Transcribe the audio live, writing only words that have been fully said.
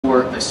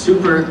for a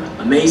super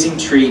amazing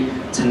treat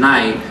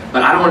tonight,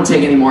 but I don't want to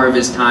take any more of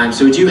his time.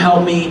 So would you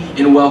help me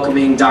in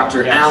welcoming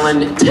Dr.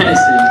 Alan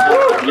Tennison?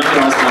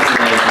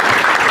 Youngadults.today.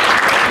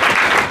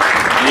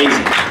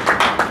 Amazing.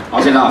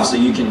 I'll get off so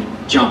you can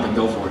jump and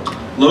go for it.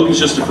 Logan's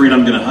just afraid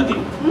I'm going to hug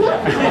him.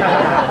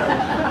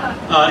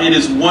 It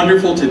is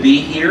wonderful to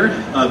be here.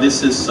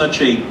 This is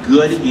such a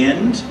good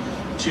end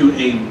to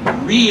a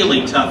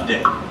really tough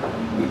day.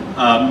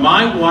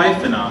 My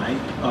wife and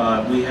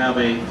I, we have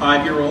a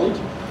 5-year-old,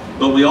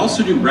 but we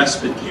also do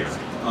respite care,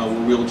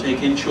 where we'll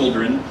take in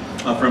children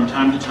from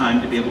time to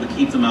time to be able to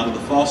keep them out of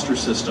the foster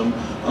system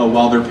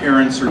while their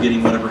parents are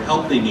getting whatever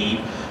help they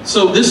need.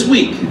 So this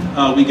week,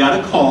 we got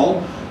a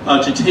call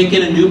to take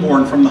in a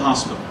newborn from the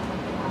hospital.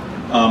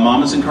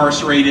 Mom is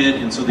incarcerated,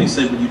 and so they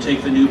said, "Would you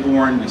take the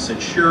newborn?" We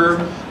said, "Sure."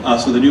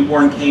 So the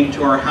newborn came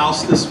to our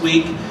house this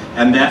week,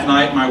 and that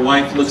night my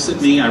wife looks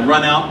at me. I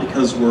run out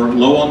because we're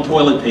low on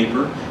toilet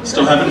paper,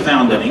 still haven't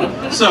found any.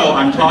 So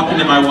I'm talking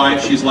to my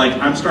wife, she's like,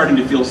 "I'm starting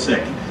to feel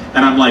sick."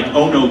 And I'm like,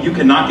 "Oh no, you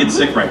cannot get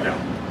sick right now.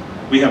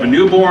 We have a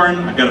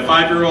newborn, I've got a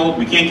 5-year-old,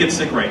 we can't get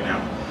sick right now."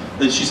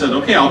 Then she said,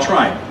 "Okay, I'll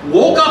try."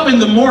 Woke up in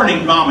the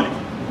morning vomiting,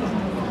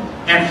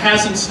 and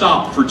hasn't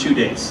stopped for 2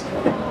 days.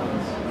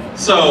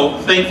 So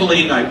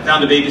thankfully I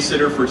found a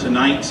babysitter for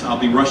tonight. I'll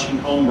be rushing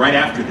home right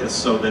after this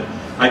so that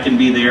I can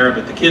be there,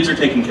 but the kids are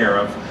taken care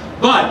of.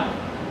 But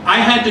I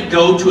had to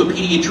go to a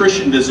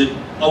pediatrician visit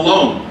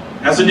alone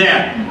as a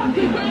dad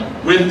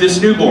with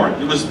this newborn.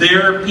 It was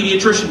their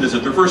pediatrician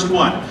visit, their first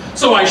one.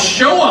 So I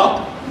show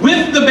up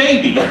with the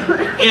baby,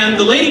 and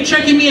the lady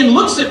checking me in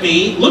looks at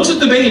me, looks at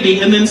the baby,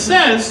 and then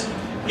says,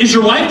 "Is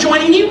your wife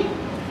joining you?"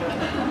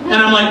 And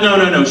I'm like,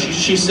 no,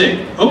 she's sick.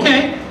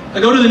 Okay. I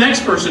go to the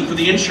next person for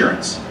the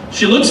insurance.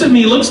 She looks at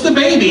me, looks at the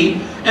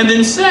baby, and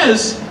then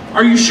says,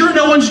 "Are you sure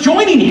no one's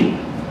joining you?"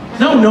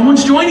 "No, no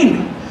one's joining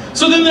me."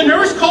 So then the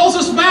nurse calls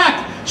us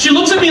back. She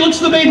looks at me, looks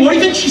at the baby. What do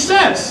you think she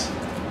says?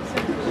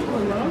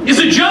 "Is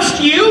it just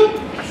you?"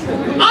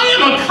 I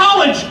am a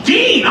college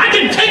dean. I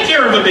can take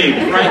care of a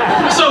baby,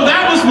 right? So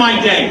that was my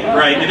day,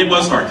 right? And it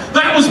was hard.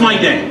 That was my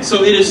day.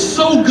 So it is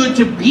so good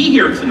to be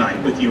here tonight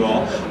with you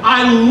all.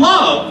 I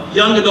love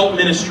young adult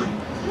ministry.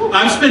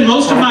 I've spent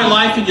most of my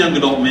life in young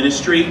adult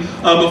ministry.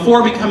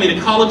 Before becoming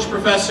a college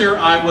professor,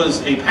 I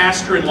was a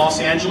pastor in Los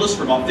Angeles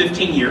for about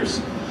 15 years.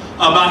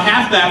 About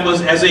half that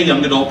was as a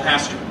young adult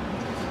pastor.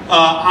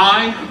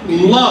 I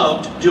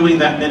loved doing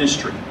that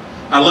ministry.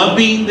 I loved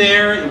being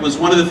there. It was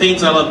one of the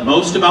things I loved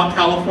most about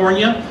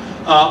California.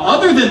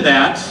 Other than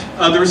that,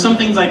 there were some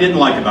things I didn't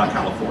like about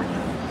California.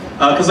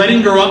 Because I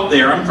didn't grow up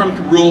there. I'm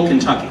from rural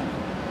Kentucky.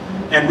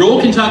 And rural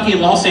Kentucky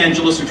and Los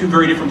Angeles are two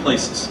very different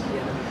places.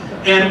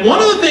 And one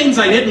of the things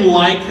I didn't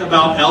like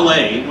about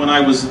LA when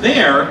I was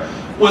there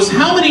was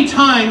how many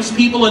times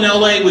people in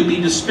LA would be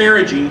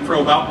disparaging for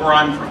about where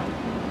I'm from.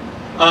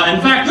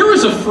 In fact, there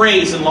was a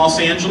phrase in Los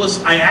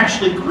Angeles I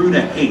actually grew to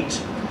hate.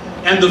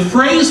 And the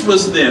phrase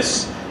was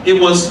this: it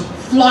was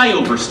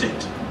flyover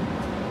state.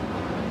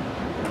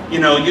 You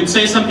know, you'd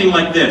say something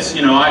like this,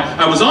 you know,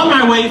 I was on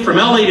my way from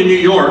LA to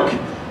New York,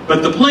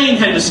 but the plane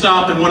had to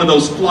stop in one of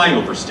those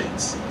flyover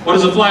states. What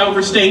is a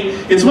flyover state?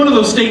 It's one of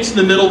those states in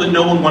the middle that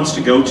no one wants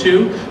to go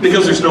to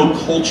because there's no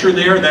culture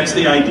there. That's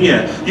the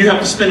idea. You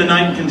have to spend a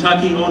night in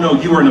Kentucky. Oh no,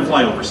 you are in a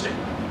flyover state.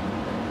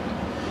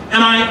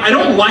 And I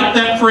don't like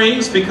that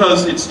phrase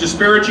because it's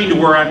disparaging to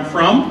where I'm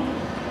from.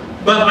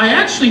 But I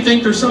actually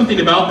think there's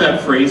something about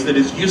that phrase that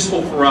is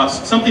useful for us.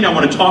 It's something I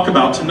want to talk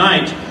about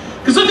tonight.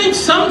 Because I think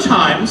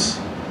sometimes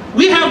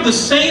we have the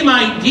same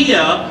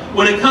idea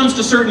when it comes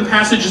to certain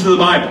passages of the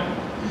Bible.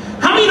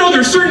 How many know there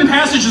are certain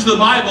passages of the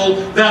Bible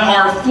that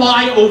are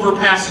flyover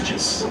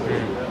passages?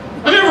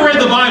 I've ever read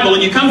the Bible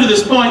and you come to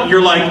this point and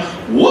you're like,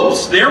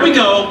 whoops, there we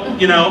go.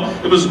 You know,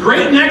 it was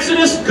great in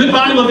Exodus,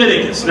 goodbye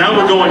Leviticus. Now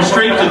we're going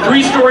straight to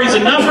 3 stories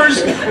in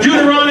Numbers,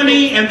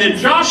 Deuteronomy, and then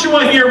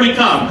Joshua, here we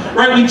come.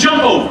 Right, we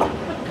jump over.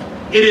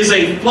 It is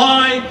a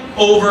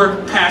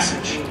flyover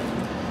passage.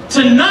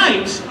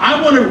 Tonight, I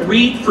want to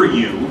read for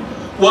you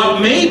what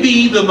may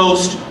be the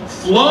most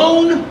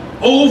flown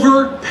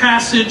over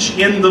passage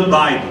in the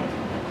Bible.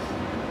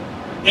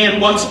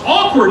 And what's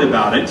awkward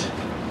about it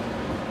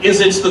is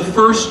it's the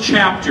first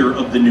chapter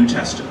of the New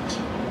Testament.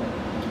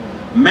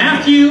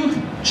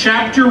 Matthew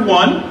chapter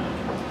 1,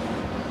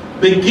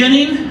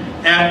 beginning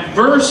at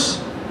verse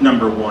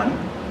number 1.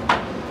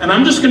 And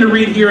I'm just going to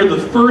read here the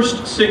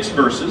first 6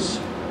 verses.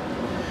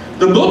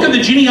 The book of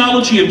the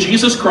genealogy of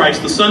Jesus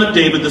Christ, the son of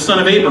David, the son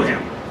of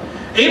Abraham.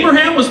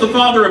 Abraham was the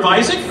father of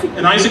Isaac,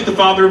 and Isaac the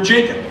father of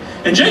Jacob.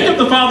 And Jacob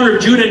the father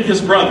of Judah and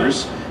his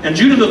brothers, and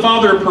Judah the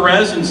father of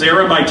Perez and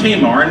Zerah by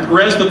Tamar, and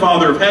Perez the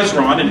father of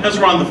Hezron, and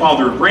Hezron the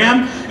father of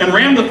Ram, and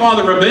Ram the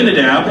father of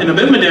Abinadab, and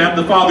Abinadab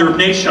the father of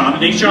Nahshon,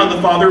 and Nahshon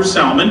the father of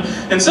Salmon,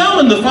 and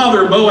Salmon the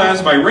father of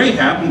Boaz by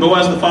Rahab, and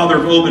Boaz the father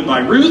of Obed by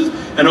Ruth,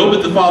 and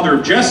Obed the father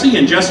of Jesse,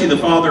 and Jesse the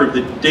father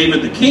of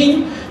David the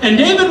king, and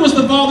David was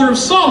the father of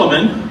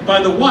Solomon by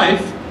the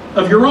wife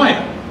of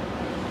Uriah.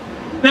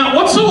 Now,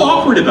 what's so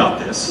awkward about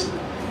this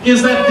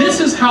is that this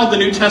is how the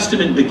New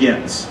Testament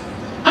begins.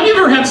 How Have you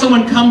ever had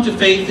someone come to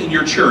faith in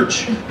your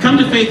church, come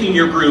to faith in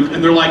your group,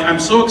 and they're like, I'm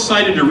so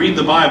excited to read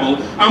the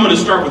Bible, I'm going to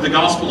start with the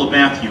Gospel of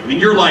Matthew. And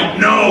you're like,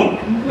 no!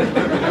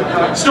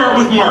 Start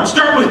with Mark,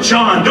 start with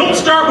John, don't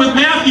start with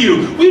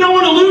Matthew. We don't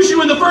want to lose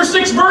you in the first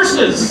 6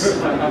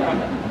 verses.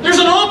 There's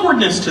an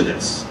awkwardness to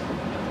this.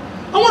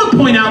 I want to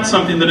point out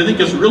something that I think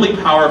is really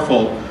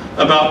powerful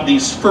about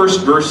these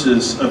first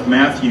verses of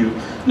Matthew.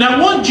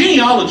 Now,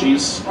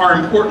 genealogies are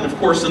important, of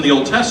course, in the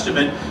Old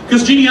Testament,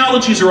 because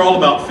genealogies are all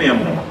about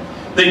family.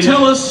 They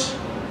tell us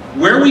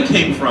where we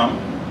came from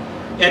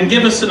and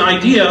give us an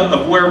idea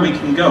of where we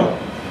can go.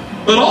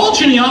 But all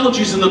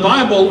genealogies in the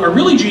Bible are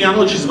really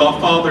genealogies about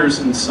fathers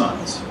and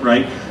sons,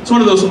 right? It's one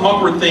of those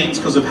awkward things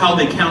because of how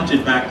they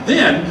counted back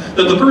then,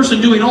 that the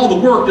person doing all the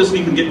work doesn't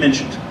even get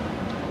mentioned.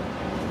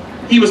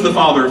 He was the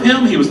father of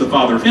him, he was the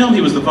father of him,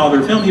 he was the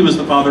father of him, he was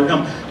the father of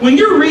him. When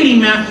you're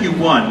reading Matthew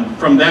 1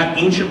 from that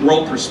ancient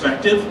world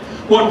perspective,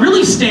 what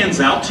really stands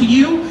out to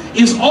you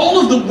is all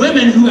of the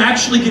women who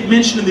actually get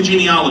mentioned in the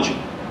genealogy.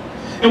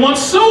 And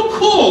what's so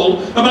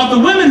cool about the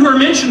women who are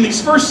mentioned in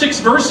these first 6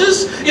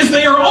 verses is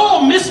they are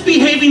all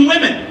misbehaving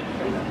women.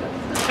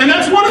 And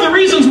that's one of the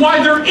reasons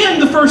why they're in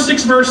the first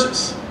 6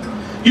 verses.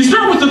 You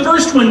start with the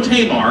first one,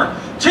 Tamar.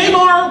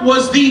 Tamar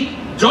was the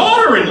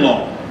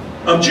daughter-in-law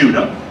of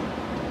Judah.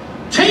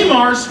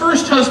 Tamar's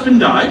first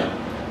husband died.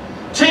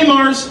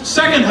 Tamar's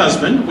second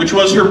husband, which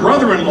was her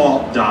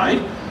brother-in-law,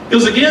 died.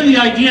 Because again, the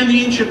idea in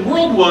the ancient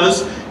world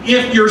was,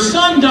 if your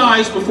son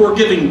dies before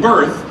giving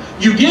birth,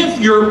 you give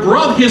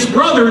his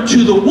brother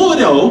to the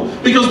widow,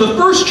 because the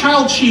first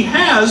child she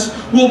has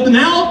will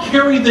now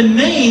carry the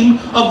name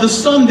of the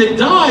son that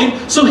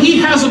died, so he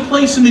has a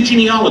place in the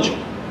genealogy.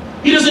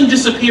 He doesn't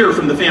disappear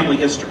from the family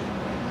history.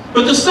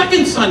 But the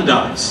second son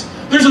dies.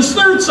 There's a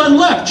third son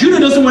left. Judah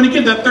doesn't want to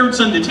give that third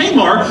son to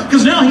Tamar,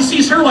 because now he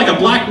sees her like a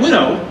black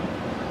widow.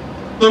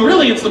 But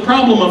really, it's the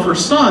problem of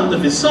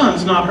his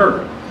sons, not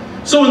her.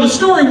 So in the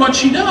story, what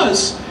she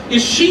does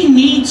is she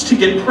needs to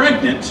get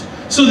pregnant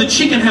so that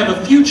she can have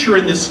a future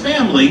in this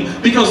family,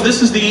 because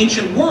this is the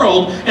ancient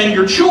world, and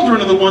your children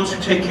are the ones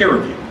who take care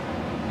of you.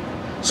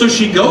 So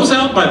she goes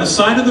out by the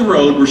side of the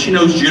road where she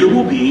knows Judah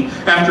will be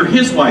after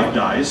his wife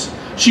dies.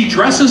 She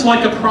dresses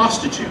like a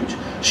prostitute.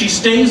 She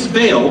stays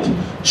veiled.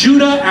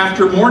 Judah,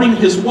 after mourning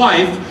his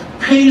wife,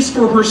 pays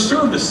for her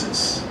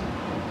services.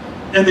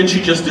 And then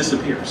she just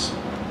disappears.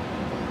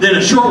 Then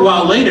a short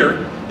while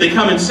later, they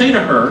come and say to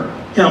her,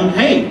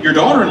 hey, your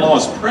daughter-in-law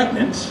is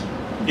pregnant.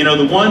 You know,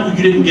 the one who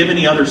you didn't give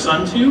any other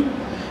son to?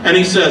 And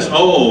he says,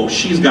 oh,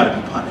 she's got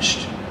to be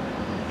punished.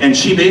 And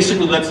she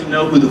basically lets him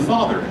know who the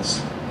father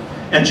is.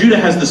 And Judah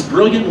has this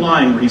brilliant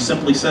line where he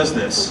simply says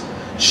this,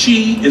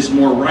 she is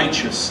more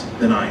righteous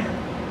than I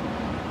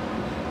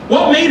am.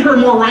 What made her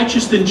more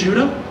righteous than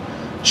Judah?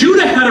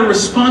 Judah had a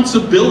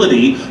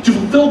responsibility to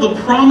fulfill the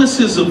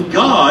promises of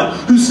God,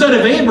 who said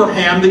of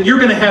Abraham that you're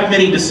going to have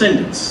many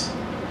descendants.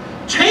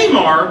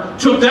 Tamar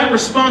took that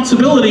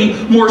responsibility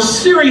more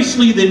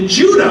seriously than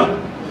Judah,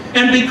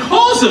 and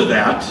because of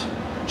that,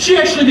 she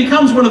actually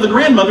becomes one of the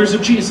grandmothers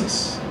of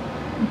Jesus.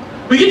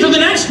 We get to the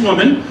next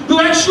woman, who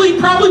actually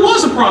probably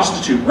was a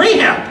prostitute,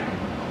 Rahab.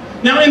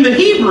 Now in the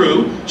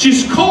Hebrew,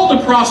 she's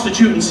called a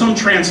prostitute in some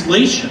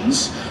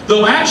translations,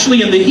 though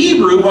actually in the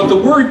Hebrew, what the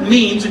word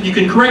means, and you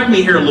can correct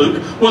me here,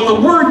 Luke, what the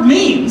word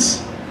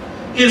means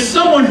is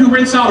someone who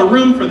rents out a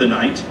room for the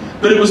night,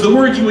 but it was the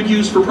word you would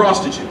use for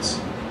prostitutes.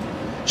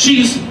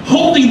 She's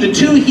holding the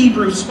 2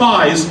 Hebrew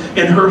spies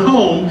in her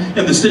home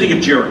in the city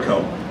of Jericho.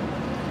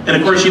 And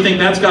of course you think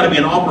that's got to be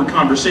an awkward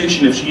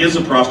conversation if she is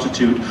a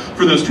prostitute,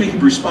 for those 2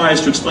 Hebrew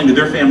spies to explain to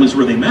their families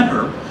where they met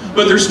her.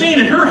 But they're staying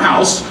in her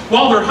house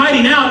while they're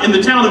hiding out in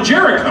the town of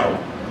Jericho.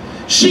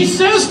 She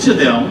says to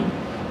them,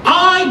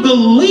 I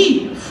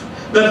believe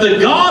that the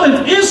God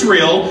of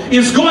Israel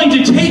is going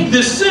to take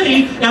this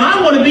city, and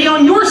I want to be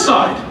on your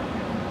side.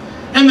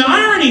 And the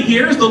irony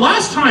here is the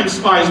last time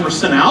spies were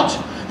sent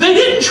out, they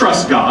didn't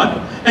trust God.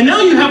 And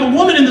now you have a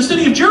woman in the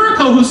city of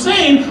Jericho who's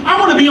saying, I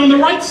want to be on the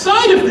right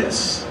side of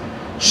this.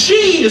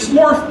 She is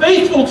more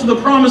faithful to the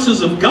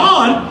promises of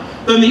God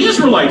than the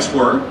Israelites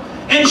were,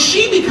 and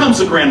she becomes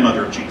the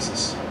grandmother of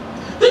Jesus.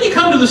 Then you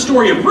come to the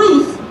story of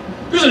Ruth.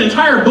 There's an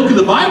entire book of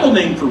the Bible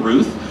named for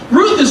Ruth.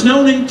 Ruth is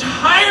known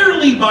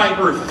entirely by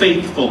her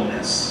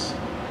faithfulness.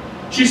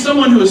 She's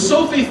someone who is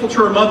so faithful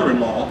to her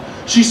mother-in-law.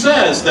 She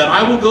says that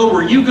I will go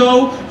where you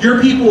go,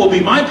 your people will be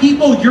my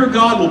people, your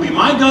God will be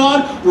my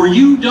God, where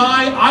you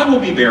die, I will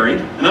be buried.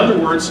 In other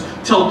words,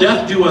 till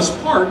death do us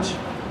part.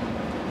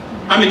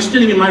 I'm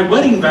extending my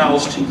wedding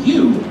vows to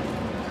you.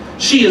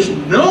 She is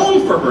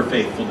known for her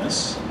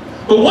faithfulness.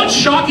 But what's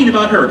shocking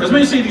about her? Because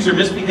many say these are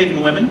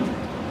misbehaving women.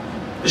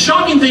 The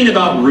shocking thing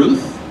about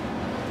Ruth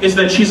is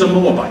that she's a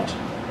Moabite.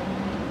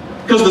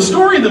 Because the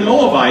story of the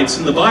Moabites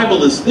in the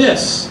Bible is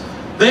this.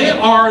 They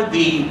are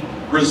the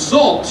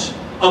result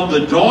of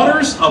the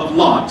daughters of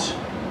Lot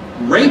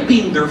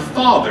raping their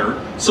father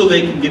so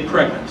they can get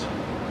pregnant.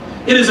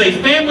 It is a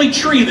family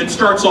tree that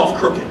starts off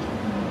crooked.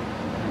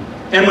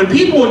 And when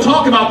people would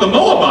talk about the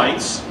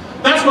Moabites,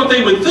 that's what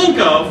they would think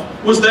of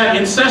was that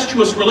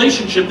incestuous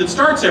relationship that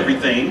starts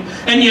everything,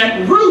 and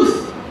yet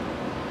Ruth,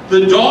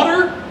 the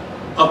daughter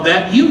of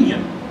that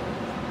union,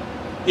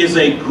 is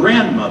a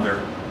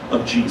grandmother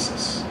of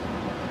Jesus.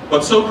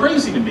 What's so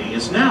crazy to me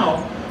is now,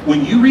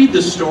 when you read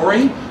the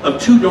story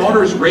of two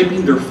daughters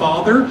raping their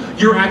father,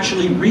 you're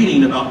actually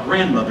reading about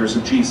grandmothers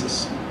of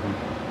Jesus.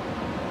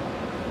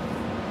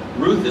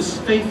 Ruth is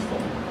faithful,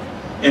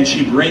 and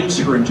she brings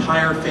her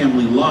entire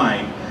family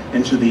line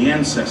into the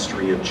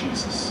ancestry of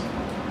Jesus.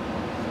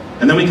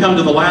 And then we come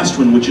to the last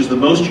one, which is the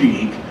most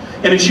unique.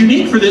 And it's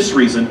unique for this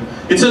reason.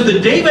 It says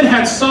that David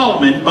had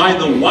Solomon by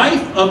the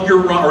wife of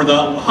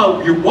Uriah,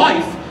 or your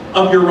wife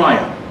of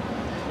Uriah.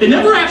 It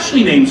never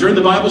actually names her. In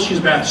the Bible, she's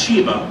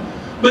Bathsheba.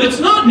 But it's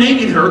not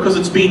naming her because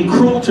it's being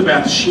cruel to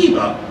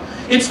Bathsheba.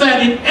 It's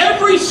that in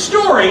every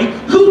story,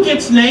 who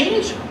gets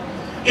named?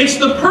 It's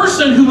the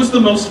person who was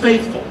the most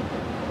faithful.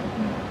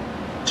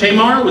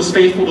 Tamar was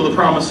faithful to the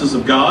promises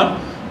of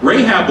God.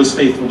 Rahab was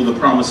faithful to the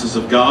promises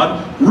of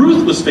God.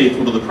 Ruth was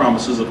faithful to the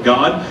promises of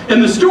God.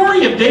 In the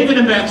story of David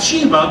and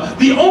Bathsheba,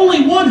 the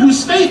only one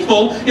who's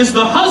faithful is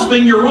the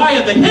husband,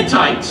 Uriah the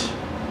Hittite,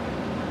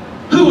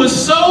 who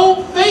was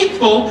so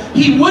faithful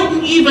he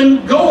wouldn't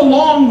even go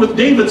along with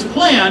David's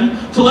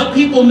plan to let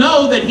people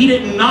know that he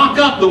didn't knock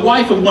up the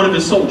wife of one of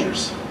his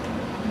soldiers.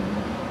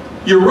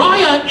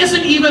 Uriah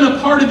isn't even a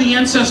part of the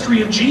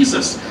ancestry of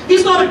Jesus.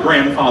 He's not a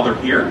grandfather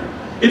here.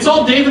 It's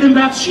all David and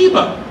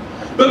Bathsheba.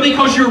 But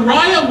because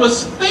Uriah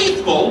was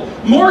faithful,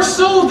 more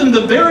so than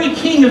the very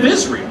king of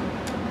Israel,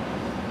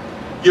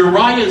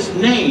 Uriah's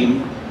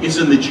name is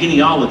in the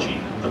genealogy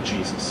of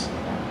Jesus.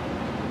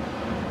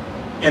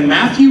 In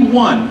Matthew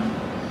 1,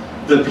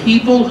 the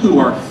people who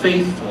are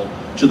faithful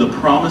to the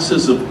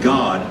promises of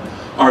God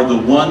are the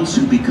ones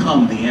who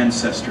become the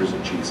ancestors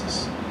of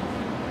Jesus.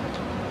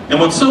 And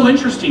what's so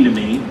interesting to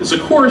me is,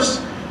 of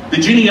course, the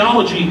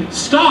genealogy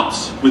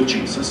stops with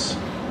Jesus.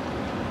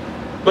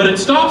 But it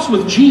stops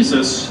with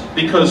Jesus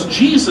because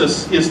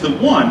Jesus is the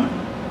one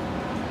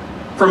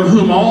from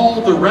whom all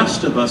the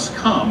rest of us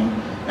come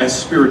as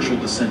spiritual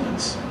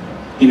descendants.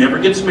 He never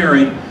gets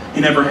married.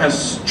 He never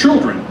has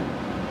children.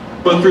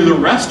 But through the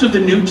rest of the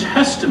New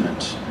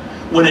Testament,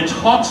 when it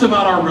talks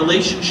about our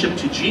relationship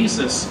to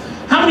Jesus,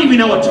 how many of you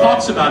know it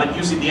talks about it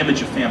using the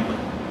image of family?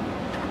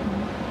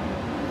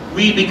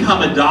 We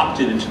become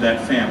adopted into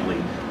that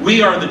family.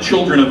 We are the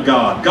children of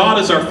God. God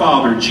is our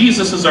Father.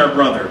 Jesus is our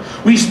brother.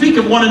 We speak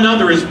of one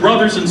another as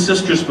brothers and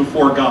sisters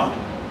before God.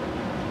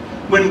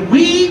 When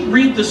we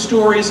read the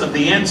stories of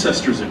the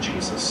ancestors of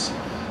Jesus,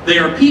 they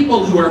are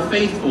people who are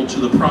faithful to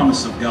the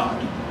promise of God.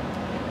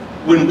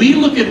 When we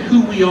look at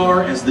who we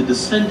are as the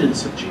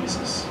descendants of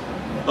Jesus,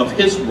 of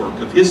his work,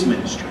 of his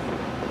ministry,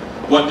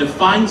 what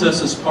defines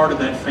us as part of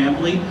that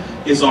family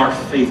is our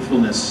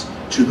faithfulness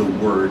to the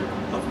Word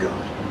of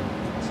God.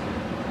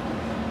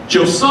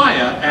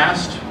 Josiah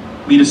asked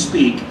me to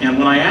speak, and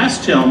when I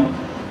asked him,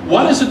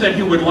 what is it that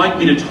he would like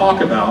me to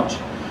talk about,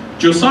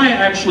 Josiah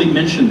actually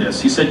mentioned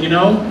this. He said,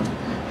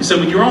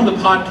 when you were on the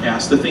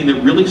podcast, the thing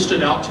that really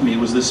stood out to me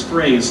was this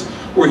phrase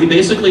where he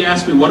basically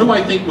asked me, what do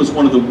I think was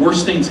one of the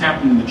worst things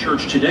happening in the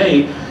church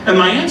today? And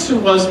my answer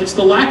was, it's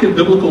the lack of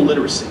biblical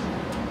literacy.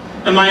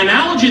 And my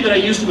analogy that I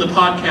used in the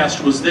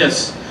podcast was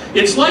this.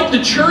 It's like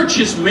the church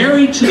is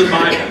married to the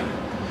Bible,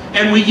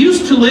 and we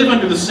used to live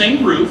under the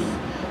same roof,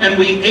 and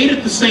we ate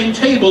at the same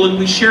table, and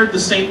we shared the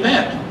same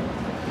bed.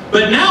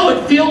 But now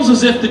it feels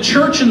as if the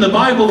church and the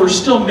Bible are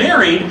still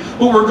married,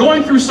 but we're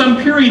going through some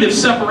period of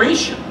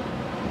separation,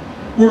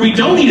 where we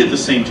don't eat at the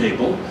same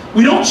table,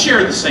 we don't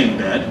share the same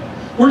bed,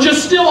 we're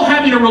just still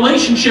having a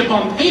relationship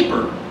on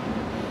paper,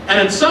 and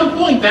at some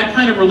point that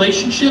kind of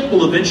relationship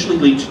will eventually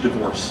lead to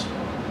divorce.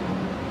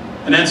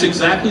 And that's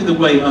exactly the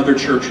way other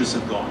churches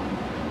have gone.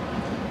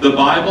 The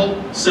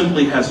Bible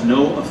simply has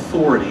no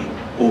authority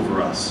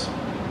over us.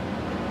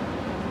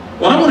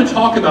 What I want to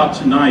talk about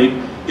tonight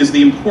is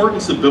the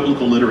importance of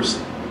biblical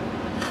literacy.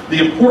 The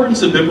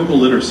importance of biblical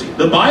literacy.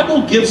 The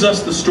Bible gives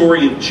us the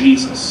story of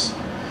Jesus,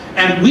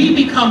 and we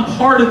become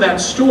part of that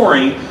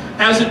story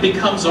as it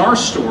becomes our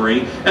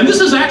story. And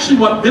this is actually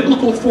what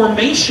biblical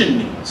formation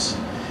means.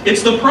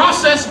 It's the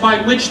process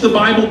by which the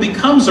Bible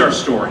becomes our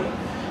story,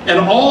 and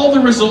all the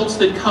results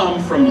that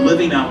come from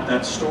living out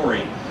that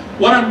story.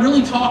 What I'm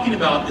really talking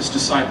about is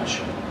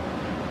discipleship.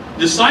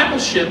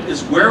 Discipleship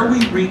is where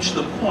we reach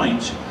the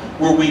point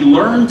where we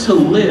learn to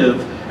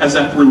live as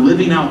if we're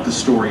living out the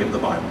story of the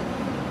Bible.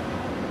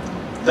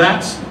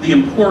 That's the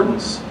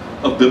importance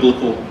of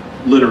biblical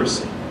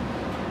literacy.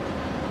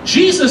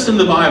 Jesus in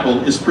the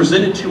Bible is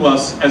presented to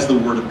us as the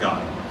Word of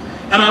God.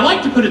 And I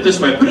like to put it this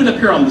way, I put it up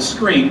here on the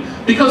screen,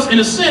 because in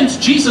a sense,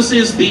 Jesus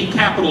is the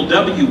capital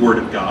W Word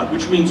of God,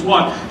 which means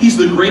what? He's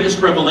the greatest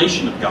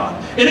revelation of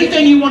God.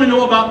 Anything you want to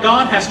know about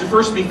God has to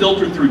first be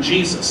filtered through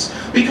Jesus.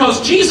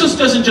 Because Jesus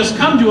doesn't just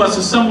come to us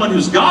as someone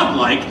who's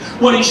God-like,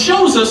 what he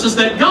shows us is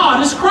that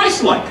God is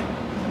Christ-like.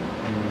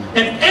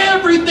 And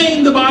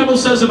everything the Bible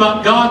says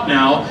about God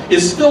now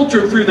is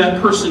filtered through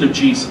that person of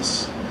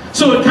Jesus.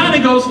 So it kind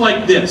of goes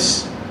like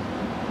this.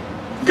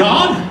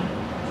 God,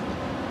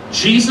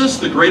 Jesus,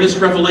 the greatest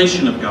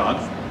revelation of God.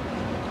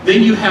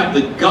 Then you have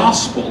the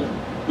gospel,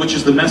 which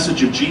is the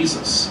message of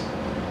Jesus.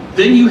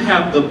 Then you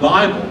have the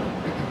Bible,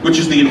 which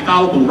is the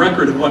infallible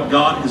record of what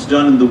God has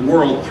done in the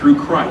world through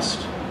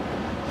Christ.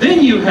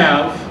 Then you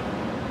have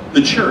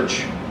the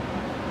church,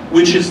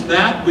 which is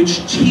that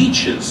which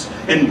teaches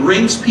and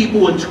brings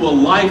people into a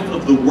life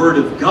of the Word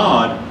of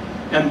God.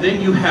 And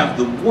then you have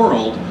the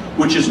world,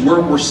 which is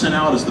where we're sent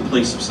out as the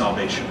place of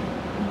salvation.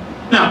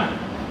 Now,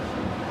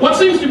 what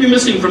seems to be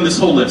missing from this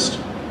whole list?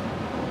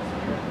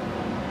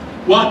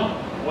 What?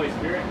 Holy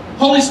Spirit.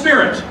 Holy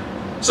Spirit.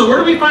 So where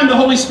do we find the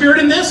Holy Spirit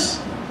in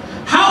this?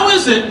 How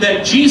is it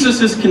that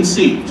Jesus is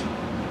conceived?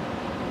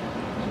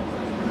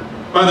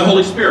 By the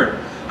Holy Spirit.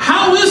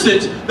 How is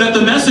it that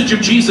the message of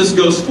Jesus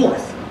goes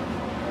forth?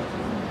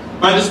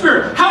 By the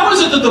Spirit. How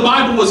is it that the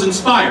Bible was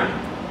inspired?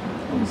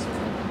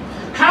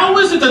 How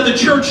is it that the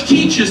church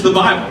teaches the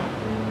Bible?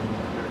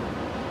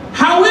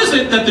 How is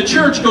it that the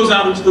church goes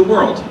out into the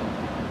world?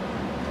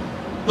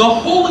 The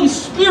Holy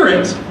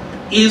Spirit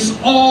is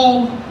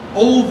all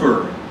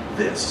over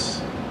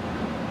this.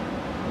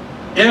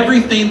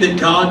 Everything that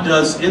God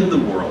does in the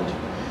world,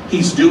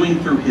 He's doing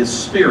through His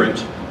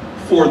Spirit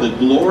for the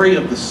glory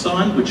of the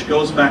Son, which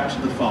goes back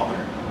to the Father.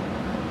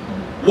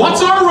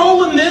 What's our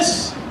role in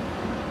this?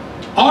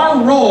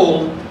 Our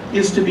role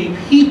is to be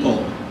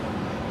people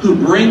who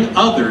bring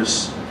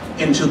others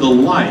into the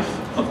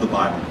life of the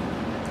Bible.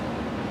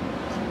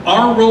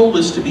 Our role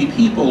is to be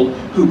people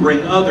who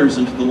bring others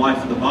into the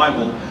life of the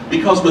Bible,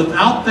 because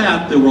without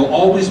that, there will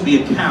always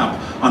be a cap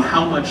on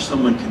how much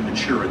someone can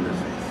mature in their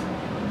faith.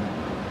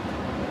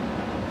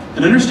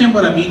 And understand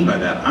what I mean by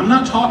that. I'm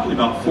not talking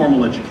about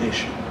formal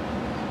education.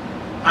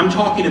 I'm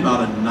talking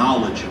about a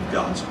knowledge of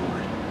God's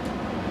Word.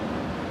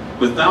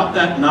 Without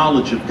that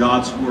knowledge of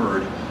God's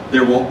Word,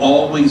 there will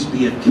always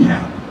be a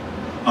cap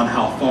on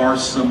how far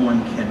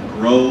someone can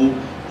grow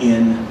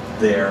in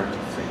their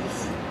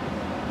faith.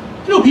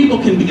 You know, people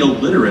can be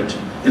illiterate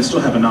and still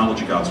have a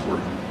knowledge of God's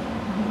Word.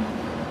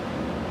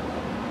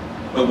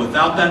 But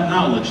without that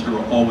knowledge, there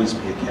will always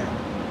be a cap.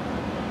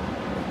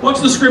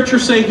 What's the scripture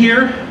say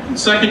here? In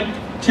 2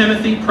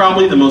 Timothy,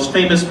 probably the most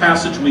famous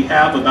passage we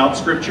have about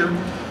Scripture.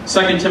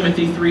 2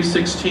 Timothy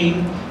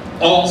 3:16.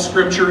 All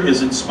Scripture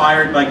is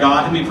inspired by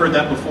God. Have you heard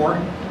that before?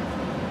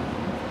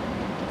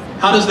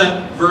 How does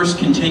that verse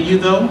continue,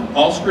 though?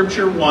 All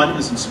Scripture, one,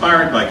 is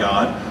inspired by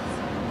God,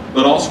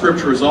 but all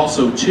Scripture is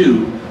also,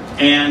 two,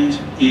 and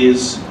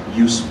is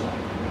useful.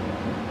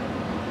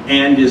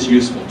 And is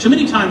useful. Too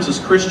many times as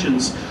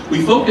Christians,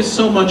 we focus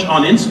so much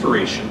on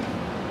inspiration,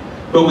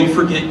 but we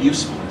forget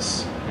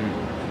usefulness.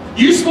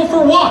 Useful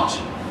for what?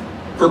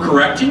 For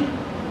correcting,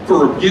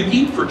 for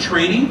rebuking, for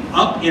training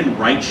up in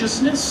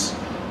righteousness.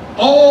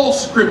 All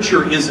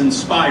Scripture is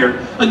inspired.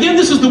 Again,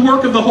 this is the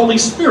work of the Holy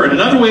Spirit.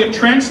 Another way of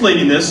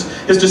translating this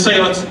is to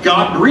say it's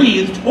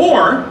God-breathed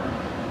or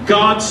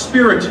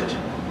God-spirited.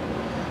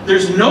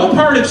 There's no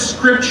part of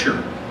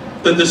Scripture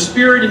that the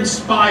Spirit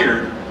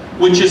inspired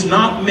which is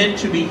not meant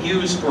to be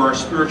used for our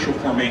spiritual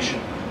formation.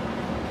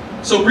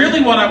 So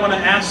really what I want to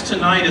ask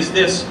tonight is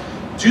this: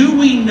 do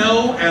we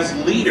know as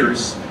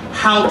leaders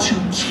how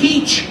to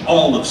teach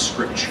all of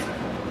Scripture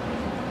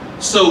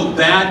so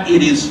that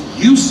it is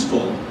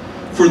useful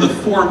for the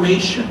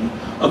formation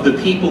of the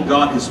people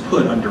God has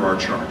put under our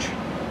charge?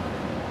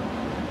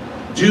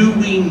 Do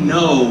we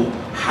know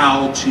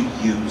how to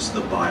use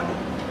the Bible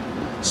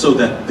so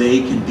that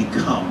they can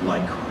become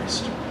like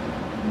Christ?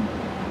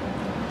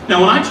 Now,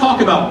 when I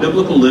talk about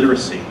biblical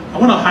literacy, I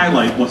want to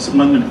highlight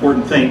one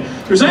important thing.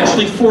 There's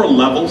actually 4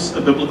 levels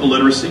of biblical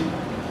literacy.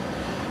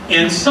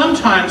 And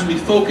sometimes we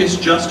focus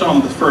just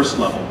on the first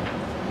level.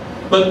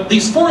 But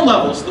these 4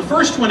 levels, the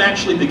first one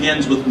actually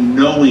begins with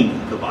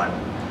knowing the Bible.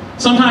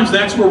 Sometimes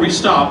that's where we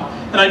stop.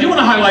 And I do want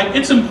to highlight,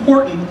 it's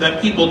important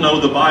that people know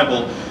the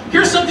Bible.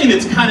 Here's something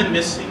that's kind of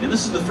missing, and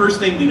this is the first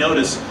thing we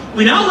notice.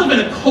 We now live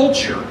in a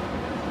culture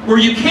where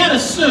you can't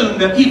assume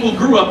that people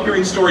grew up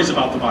hearing stories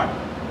about the Bible.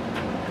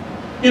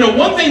 You know,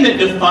 one thing that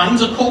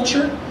defines a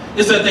culture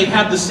is that they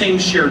have the same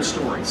shared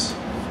stories.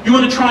 You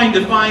want to try and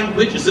define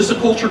which, is this a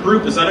culture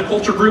group? Is that a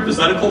culture group? Is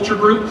that a culture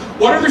group?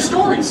 What are their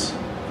stories?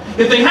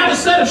 If they have a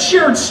set of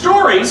shared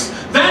stories,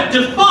 that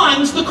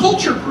defines the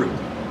culture group.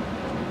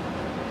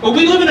 But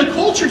we live in a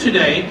culture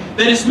today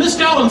that has missed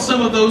out on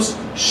some of those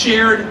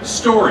shared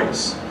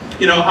stories.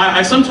 You know,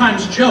 I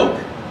sometimes joke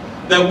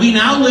that we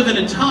now live in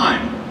a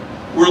time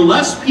where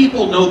less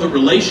people know the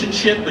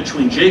relationship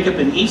between Jacob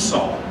and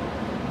Esau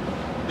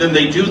than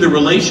they do the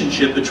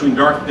relationship between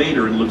Darth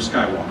Vader and Luke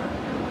Skywalker.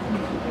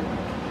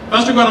 If I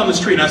was to go out on the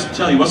street and I was to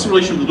tell you, what's the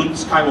relationship with Luke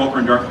Skywalker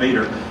and Darth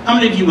Vader? How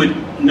many of you would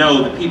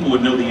know that people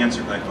would know the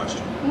answer to that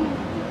question?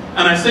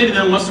 And I say to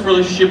them, what's the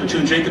relationship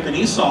between Jacob and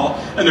Esau?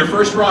 And their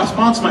first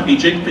response might be,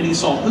 Jacob and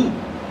Esau who?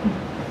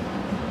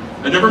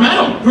 I never met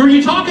them. Who are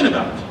you talking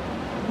about?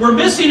 We're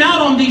missing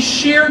out on these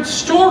shared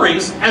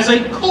stories as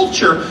a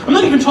culture. I'm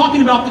not even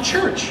talking about the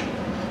church. You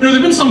know, there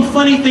have been some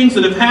funny things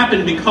that have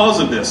happened because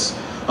of this.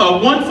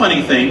 One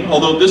funny thing,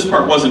 although this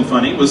part wasn't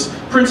funny, was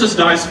Princess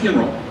Di's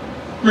funeral.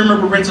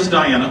 Remember Princess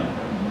Diana?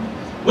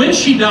 When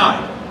she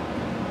died,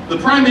 The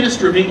Prime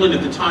Minister of England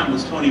at the time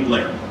was Tony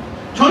Blair.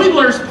 Tony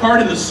Blair's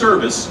part in the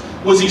service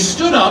was he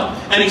stood up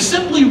and he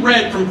simply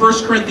read from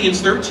 1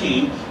 Corinthians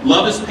 13,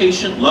 love is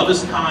patient, love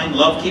is kind,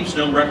 love keeps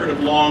no record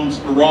of wrongs,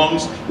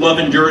 love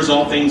endures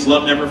all things,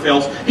 love never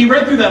fails. He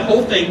read through that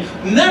whole thing,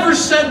 never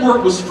said where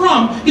it was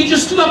from, he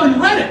just stood up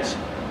and read it.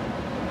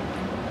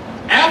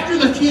 After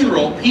the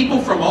funeral,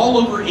 people from all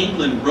over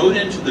England wrote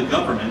into the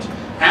government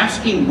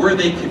asking where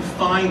they could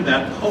find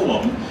that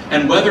poem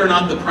and whether or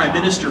not the Prime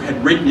Minister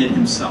had written it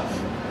himself.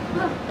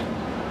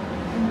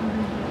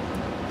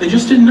 They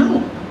just didn't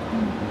know.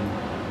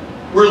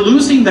 We're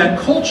losing that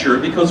culture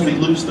because we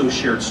lose those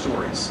shared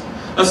stories.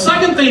 A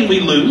second thing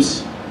we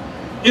lose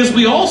is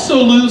we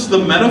also lose the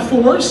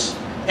metaphors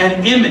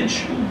and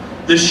image,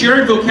 the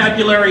shared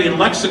vocabulary and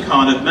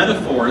lexicon of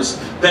metaphors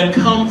that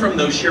come from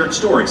those shared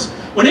stories.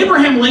 When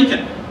Abraham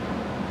Lincoln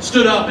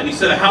stood up and he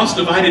said, "A house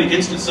divided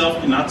against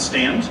itself cannot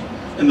stand,"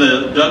 in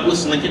the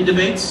Douglas-Lincoln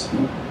debates,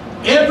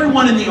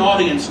 everyone in the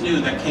audience knew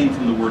that came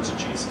from the words of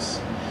Jesus.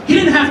 He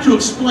didn't have to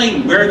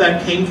explain where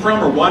that came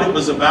from or what it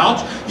was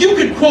about. You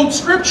could quote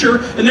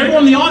scripture and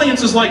everyone in the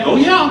audience is like, oh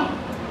yeah.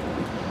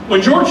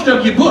 When George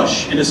W.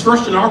 Bush, in his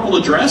first inaugural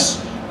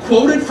address,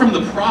 quoted from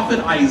the prophet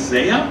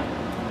Isaiah,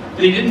 and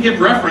he didn't give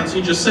reference,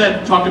 he just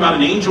talked about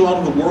an angel out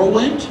of the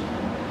whirlwind,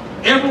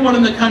 everyone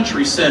in the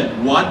country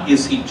said, what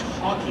is he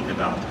talking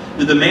about?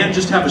 Did the man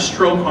just have a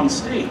stroke on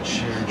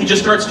stage? He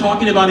just starts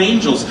talking about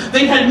angels.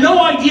 They had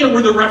no idea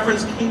where the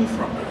reference came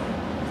from.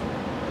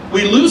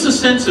 We lose a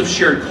sense of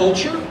shared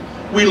culture.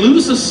 We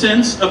lose a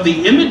sense of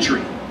the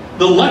imagery,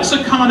 the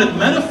lexicon of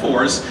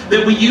metaphors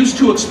that we use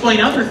to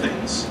explain other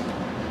things.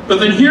 But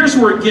then here's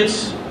where it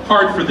gets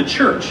hard for the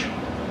church.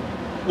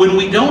 When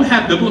we don't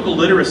have biblical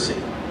literacy,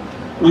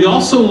 we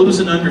also lose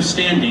an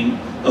understanding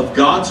of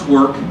God's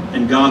work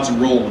and God's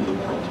role in the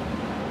world.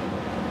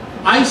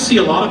 I see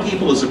a lot of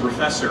people as a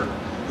professor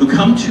who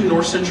come to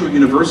North Central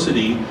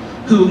University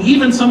who,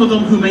 even some of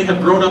them who may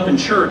have grown up in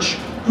church,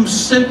 who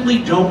simply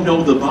don't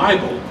know the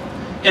Bible.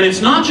 And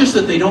it's not just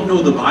that they don't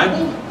know the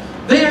Bible,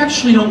 they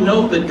actually don't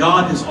know that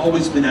God has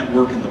always been at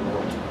work in the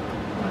world.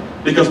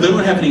 Because they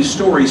don't have any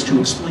stories to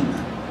explain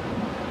that.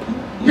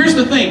 Here's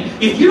the thing,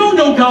 if you don't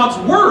know God's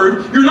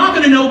Word, you're not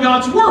going to know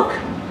God's work.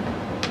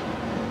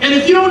 And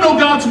if you don't know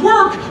God's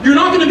work, you're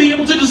not going to be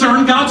able to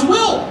discern God's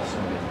will.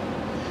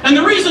 And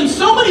the reason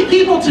so many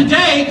people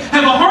today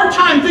have a hard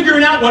time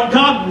figuring out what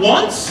God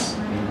wants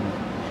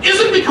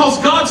isn't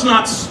because God's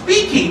not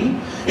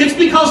speaking, it's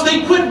because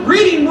they quit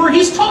reading where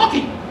He's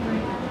talking.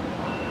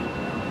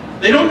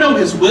 They don't know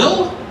His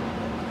will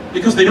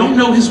because they don't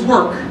know His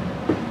work,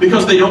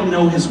 because they don't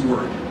know His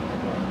Word.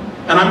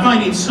 And I'm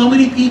finding so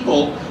many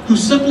people who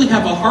simply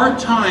have a hard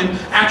time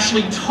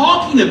actually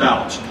talking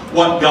about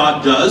what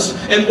God does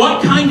and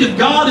what kind of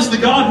God is the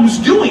God who's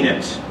doing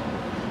it,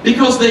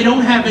 because they don't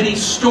have any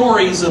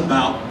stories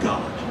about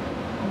God.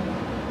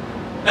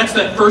 That's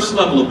that first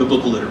level of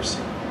biblical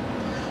literacy.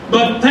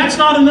 But that's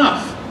not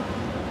enough.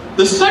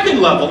 The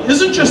second level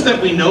isn't just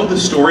that we know the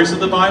stories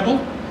of the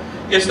Bible,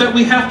 it's that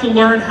we have to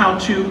learn how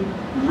to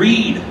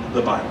read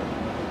the Bible.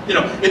 You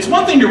know, it's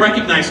one thing to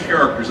recognize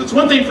characters. It's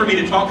one thing for me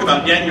to talk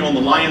about Daniel in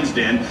the lion's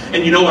den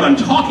and you know what I'm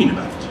talking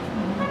about.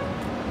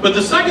 But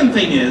the second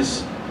thing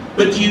is,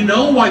 but do you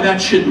know why that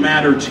should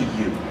matter to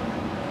you?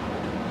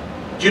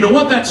 Do you know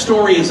what that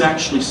story is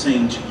actually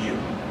saying to you?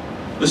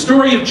 The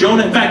story of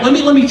Jonah. In fact, let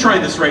me try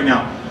this right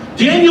now.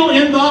 Daniel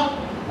and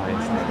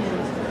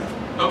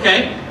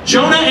okay,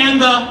 Jonah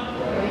and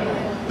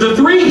the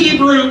three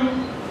Hebrew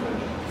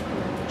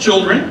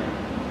children,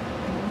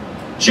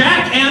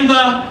 Jack and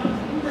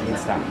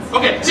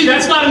okay, see,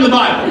 that's not in the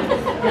Bible.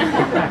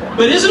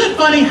 But isn't it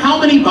funny how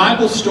many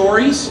Bible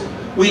stories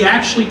we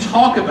actually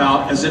talk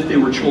about as if they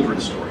were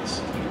children's stories?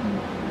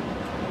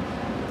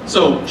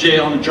 So,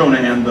 Jonah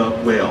and the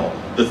whale,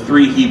 the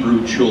three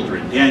Hebrew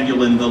children,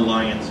 Daniel in the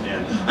lion's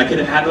den. I could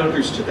add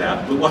others to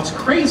that, but what's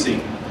crazy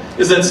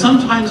is that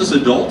sometimes as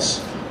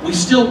adults, we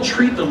still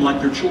treat them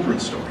like they're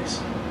children's stories.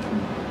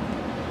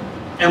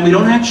 And we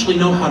don't actually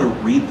know how to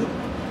read them.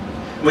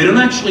 We don't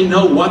actually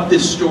know what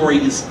this story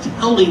is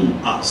telling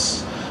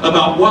us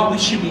about what we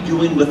should be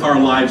doing with our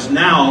lives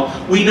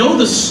now. We know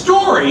the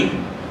story,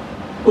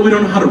 but we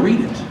don't know how to read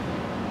it.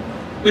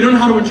 We don't know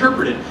how to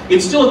interpret it.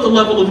 It's still at the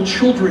level of a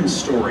children's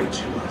story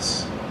to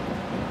us.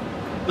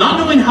 Not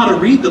knowing how to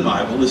read the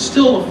Bible is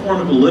still a form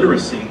of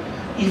illiteracy,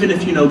 even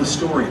if you know the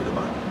story of the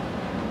Bible.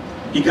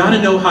 You got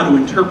to know how to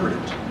interpret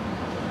it.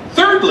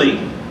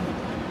 Thirdly,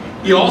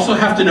 you also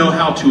have to know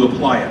how to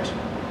apply it.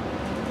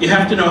 You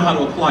have to know how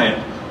to apply it.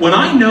 When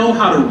I know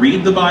how to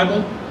read the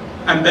Bible,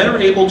 I'm better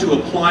able to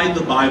apply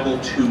the Bible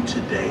to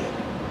today.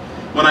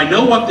 When I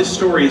know what this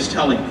story is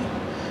telling me.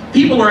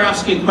 People are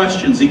asking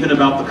questions even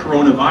about the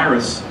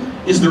coronavirus.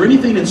 Is there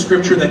anything in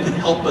Scripture that can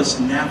help us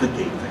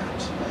navigate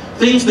that?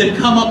 Things that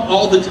come up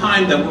all the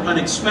time that were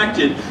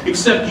unexpected,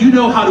 except you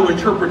know how to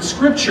interpret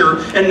Scripture,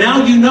 and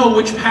now you know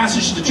which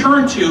passage to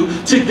turn to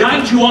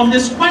guide you on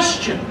this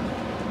question.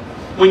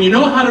 When you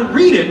know how to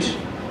read it,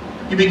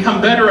 you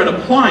become better at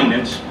applying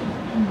it,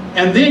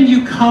 and then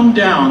you come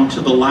down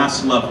to the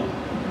last level.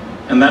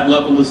 And that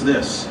level is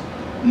this: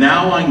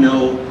 now I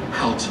know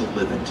how to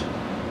live it.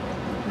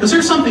 Because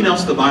there's something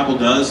else the Bible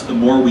does the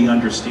more we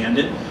understand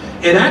it.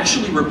 It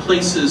actually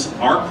replaces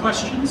our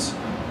questions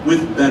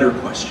with better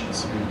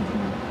questions.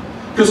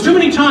 Because too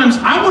many times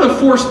I want to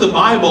force the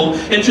Bible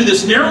into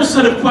this narrow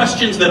set of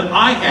questions that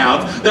I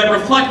have that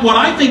reflect what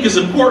I think is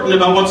important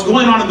about what's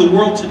going on in the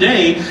world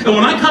today. And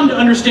when I come to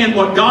understand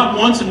what God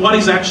wants and what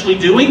He's actually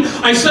doing,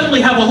 I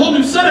suddenly have a whole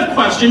new set of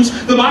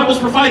questions the Bible's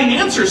providing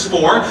answers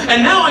for.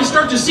 And now I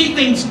start to see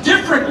things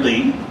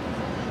differently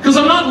because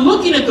I'm not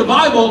looking at the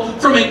Bible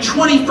from a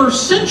 21st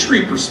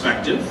century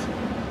perspective.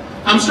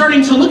 I'm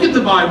starting to look at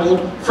the Bible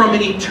from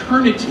an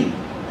eternity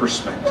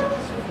perspective.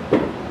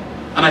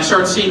 And I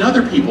start seeing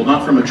other people,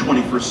 not from a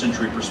 21st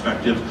century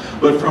perspective,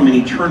 but from an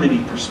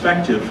eternity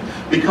perspective.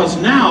 Because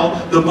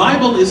now, the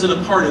Bible isn't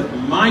a part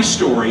of my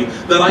story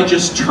that I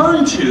just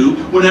turn to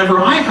whenever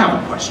I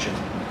have a question.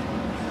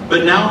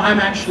 But now I'm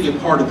actually a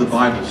part of the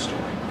Bible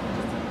story.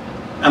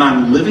 And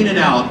I'm living it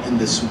out in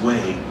this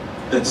way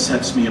that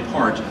sets me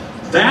apart.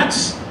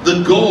 That's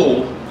the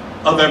goal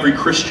of every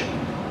Christian.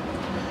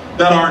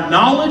 That our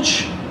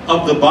knowledge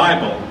of the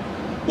Bible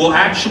will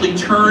actually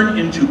turn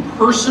into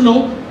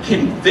personal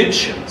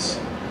convictions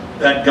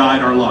that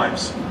guide our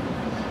lives.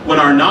 When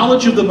our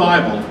knowledge of the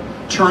Bible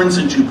turns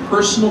into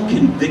personal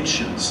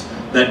convictions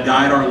that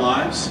guide our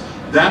lives,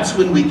 that's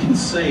when we can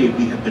say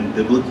we have been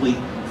biblically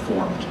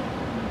formed.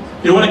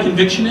 You know what a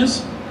conviction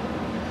is?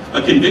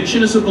 A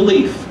conviction is a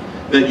belief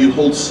that you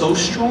hold so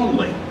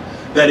strongly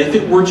that if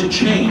it were to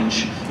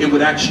change, it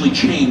would actually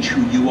change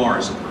who you are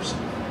as a person.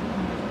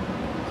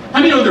 How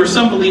many know there are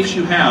some beliefs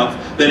you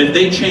have that if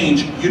they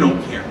change, you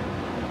don't care?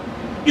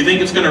 You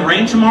think it's going to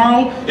rain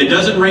tomorrow, it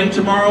doesn't rain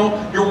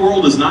tomorrow, your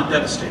world is not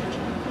devastated.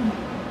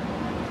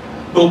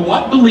 But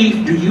what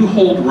belief do you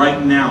hold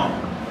right now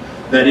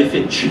that if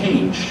it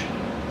changed,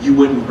 you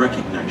wouldn't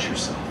recognize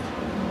yourself?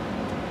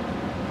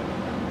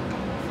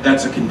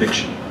 That's a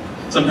conviction.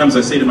 Sometimes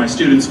I say to my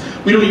students,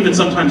 we don't even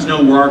sometimes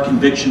know where our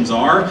convictions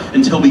are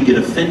until we get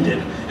offended.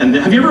 And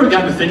have you ever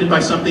gotten offended by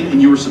something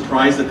and you were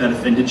surprised that that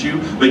offended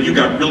you, but you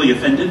got really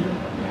offended?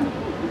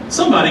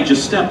 Somebody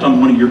just stepped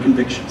on one of your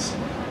convictions.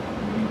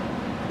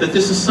 That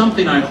this is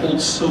something I hold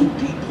so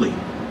deeply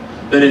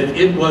that if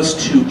it was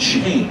to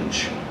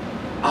change,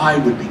 I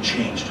would be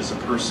changed as a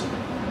person.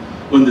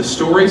 When the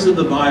stories of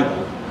the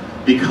Bible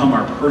become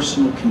our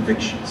personal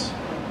convictions,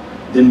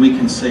 then we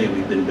can say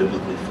we've been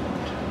biblically formed.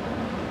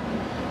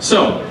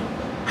 So,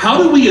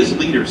 how do we as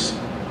leaders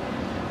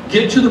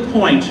get to the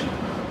point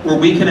where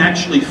we can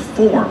actually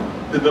form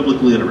the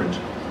biblically literate?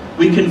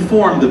 We can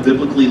form the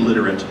biblically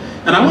literate.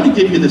 And I want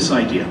to give you this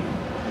idea.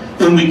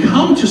 When we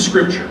come to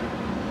Scripture,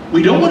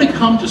 we don't want to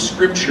come to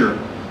Scripture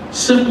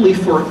simply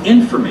for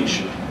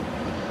information.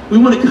 We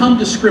want to come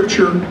to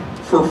Scripture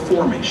for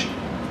formation.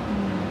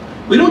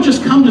 We don't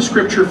just come to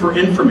Scripture for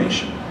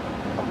information.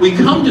 We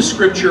come to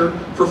Scripture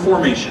for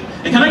formation.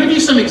 And can I give you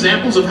some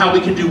examples of how we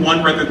can do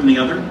one rather than the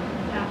other?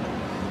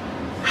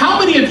 How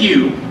many of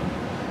you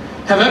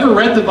have ever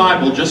read the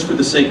Bible just for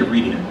the sake of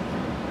reading it?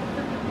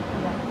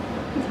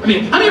 I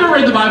mean, how many of you ever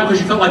read the Bible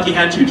because you felt like you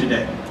had to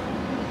today?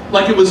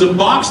 Like it was a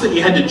box that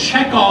you had to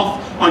check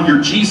off on your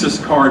Jesus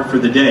card for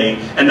the day,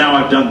 and now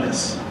I've done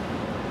this.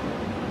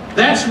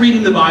 That's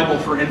reading the Bible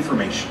for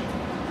information.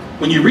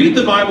 When you read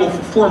the Bible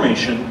for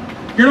formation,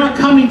 you're not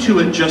coming to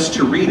it just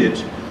to read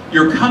it.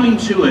 You're coming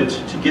to it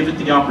to give it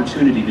the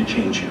opportunity to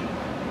change you.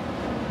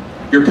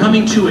 You're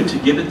coming to it to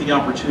give it the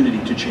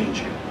opportunity to change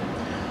you.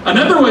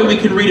 Another way we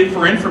can read it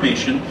for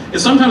information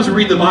is sometimes we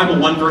read the Bible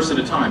one verse at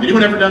a time.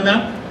 Anyone ever done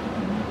that?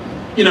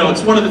 You know,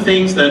 it's one of the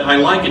things that I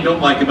like and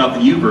don't like about the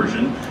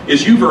YouVersion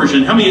is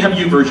YouVersion. How many have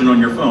YouVersion on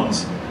your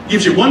phones? It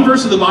gives you one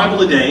verse of the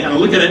Bible a day, and I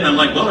look at it and I'm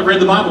like, well, I've read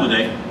the Bible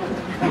today.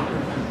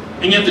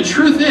 And yet the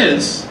truth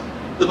is,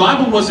 the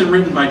Bible wasn't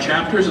written by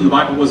chapters and the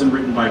Bible wasn't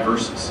written by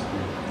verses.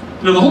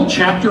 You know, the whole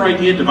chapter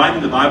idea,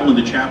 dividing the Bible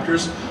into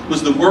chapters,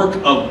 was the work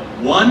of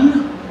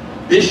one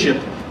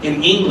bishop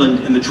in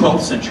England in the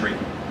 12th century.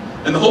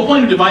 And the whole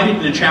point of dividing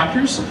it into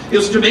chapters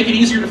is to make it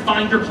easier to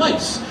find your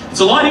place. It's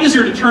a lot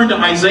easier to turn to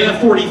Isaiah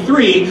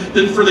 43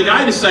 than for the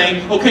guy to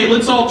say, okay,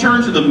 let's all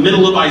turn to the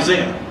middle of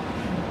Isaiah.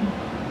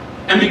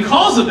 And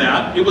because of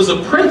that, it was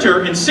a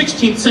printer in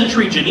 16th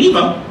century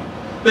Geneva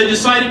that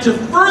decided to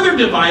further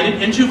divide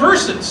it into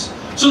verses.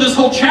 So this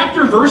whole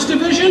chapter-verse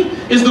division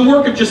is the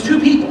work of just two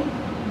people.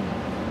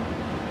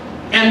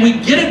 And we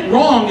get it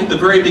wrong at the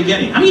very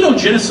beginning. How many know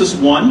Genesis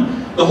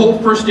 1, the whole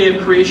first day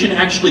of creation,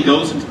 actually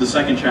goes into the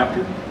second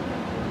chapter?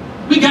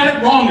 We got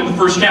it wrong in the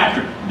first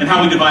chapter and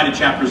how we divided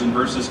chapters and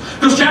verses.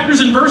 Because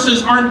chapters and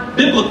verses aren't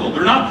biblical.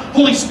 They're not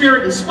Holy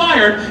Spirit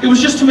inspired. It was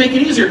just to make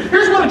it easier.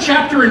 Here's what a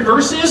chapter and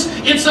verse is.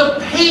 It's a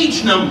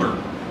page number.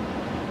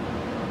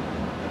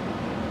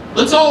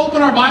 Let's all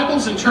open our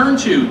Bibles and turn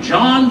to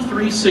John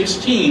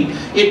 3:16.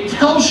 It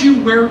tells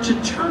you where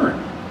to turn.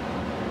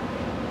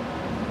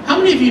 How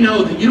many of you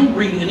know that you don't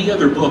read any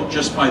other book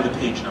just by the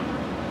page number?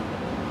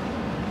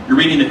 You're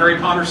reading the Harry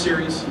Potter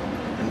series,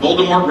 and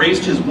Voldemort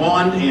raised his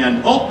wand,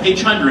 and, oh,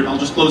 page 100, I'll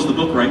just close the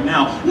book right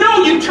now.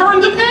 No, you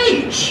turn the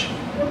page.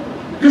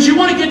 Because you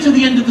want to get to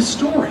the end of the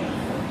story.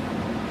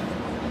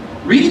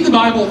 Reading the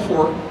Bible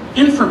for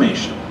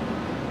information.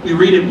 We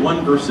read it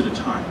one verse at a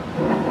time.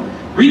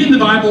 Reading the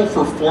Bible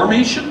for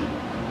formation.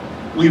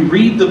 We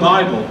read the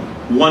Bible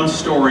one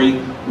story,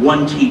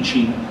 one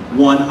teaching,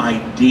 one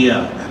idea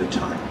at a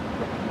time.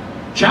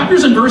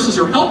 Chapters and verses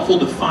are helpful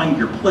to find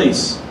your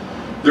place.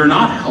 They're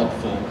not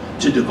helpful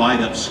to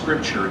divide up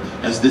Scripture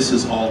as this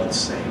is all it's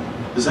saying.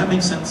 Does that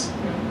make sense?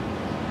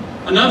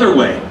 Another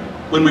way,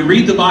 when we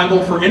read the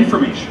Bible for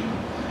information,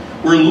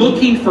 we're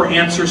looking for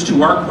answers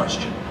to our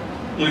question.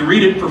 When we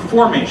read it for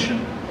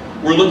formation,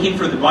 we're looking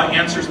for the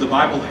answers the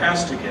Bible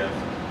has to give,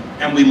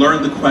 and we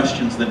learn the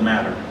questions that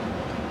matter.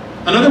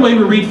 Another way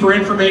we read for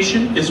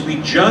information is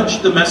we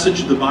judge the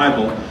message of the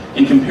Bible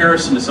in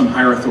comparison to some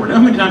higher authority.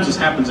 How many times this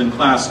happens in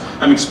class?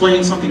 I'm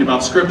explaining something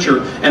about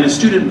Scripture, and a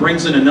student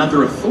brings in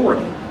another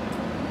authority.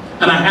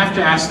 And I have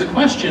to ask the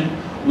question,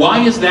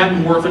 why is that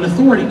more of an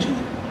authority to you?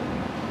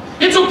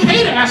 It's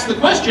okay to ask the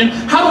question,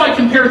 how do I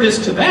compare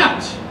this to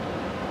that?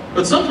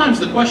 But sometimes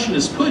the question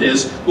is put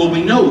as, well,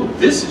 we know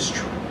this is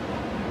true.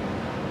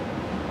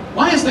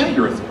 Why is that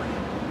your authority?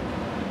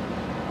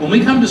 When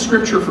we come to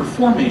Scripture for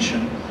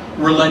formation,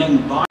 we're letting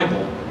the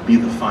Bible be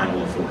the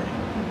final authority.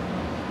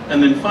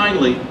 And then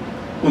finally,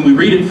 when we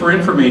read it for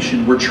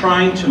information, we're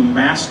trying to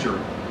master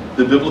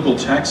the biblical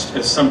text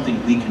as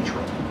something we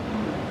control.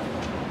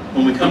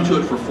 When we come to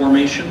it for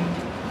formation,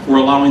 we're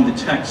allowing the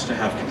text to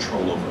have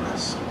control over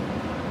us.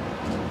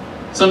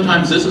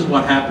 Sometimes this is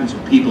what happens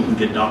with people who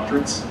get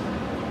doctorates,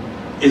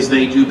 is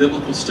they do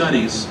biblical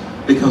studies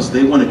because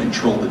they want to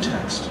control the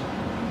text,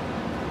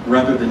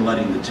 rather than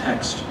letting the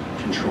text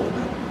control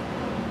them.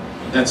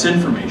 That's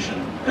information.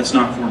 That's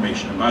not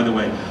formation. And by the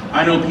way,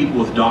 I know people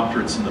with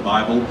doctorates in the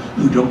Bible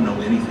who don't know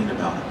anything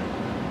about it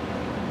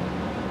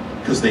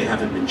because they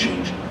haven't been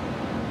changed.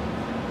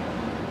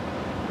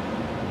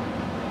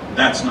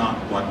 That's not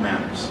what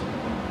matters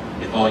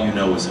if all you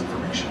know is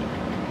information.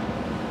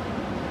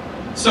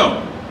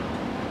 So,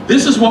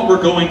 this is what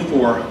we're going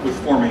for with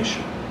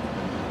formation.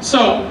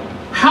 So,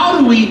 how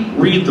do we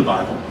read the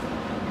Bible?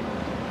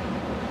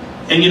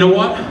 And you know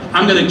what?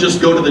 I'm going to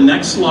just go to the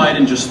next slide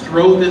and just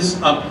throw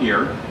this up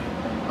here.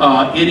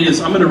 I'm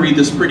going to read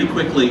this pretty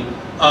quickly.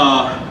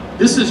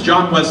 This is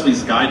John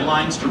Wesley's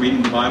guidelines to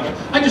reading the Bible.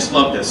 I just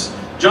love this.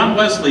 John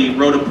Wesley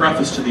wrote a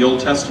preface to the Old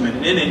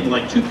Testament, and in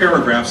like 2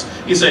 paragraphs,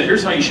 he said,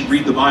 here's how you should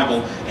read the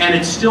Bible, and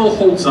it still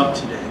holds up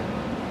today.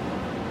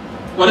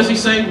 What does he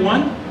say?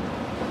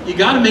 1, you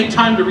got to make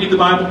time to read the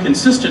Bible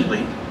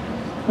consistently.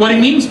 What he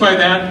means by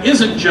that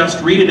isn't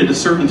just read it at a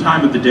certain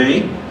time of the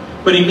day,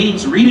 but he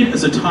means read it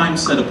as a time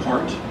set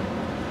apart.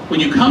 When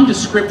you come to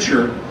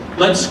Scripture,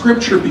 let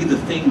Scripture be the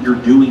thing you're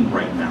doing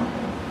right now.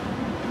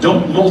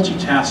 Don't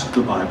multitask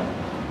the Bible.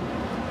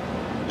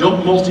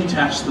 Don't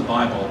multitask the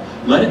Bible.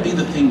 Let it be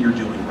the thing you're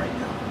doing right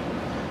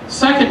now.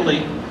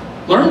 Secondly,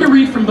 learn to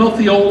read from both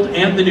the Old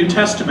and the New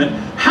Testament.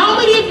 How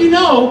many of you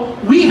know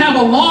we have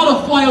a lot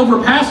of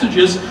flyover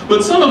passages,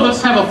 but some of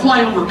us have a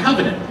flyover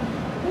covenant?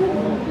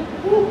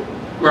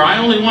 Where I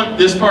only want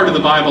this part of the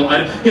Bible.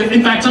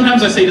 In fact,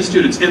 sometimes I say to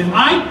students, if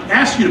I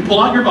ask you to pull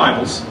out your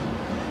Bibles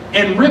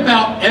and rip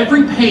out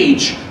every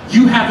page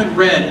you haven't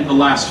read in the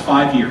last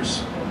 5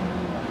 years,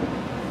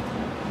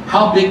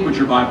 how big would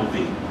your Bible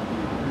be?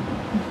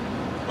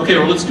 Okay,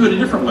 well, let's do it a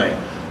different way.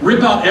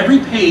 Rip out every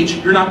page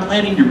you're not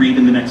planning to read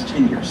in the next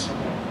 10 years.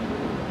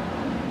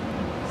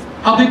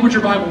 How big would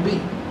your Bible be?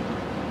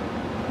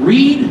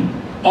 Read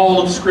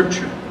all of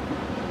Scripture.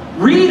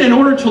 Read in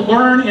order to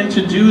learn and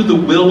to do the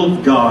will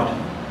of God.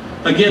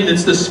 Again,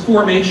 it's this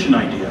formation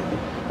idea.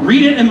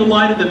 Read it in the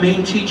light of the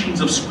main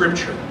teachings of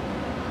Scripture.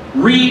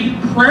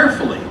 Read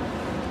prayerfully,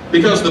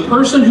 because the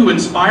person who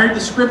inspired the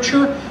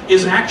Scripture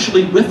is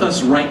actually with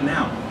us right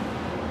now.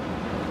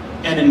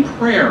 And in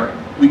prayer,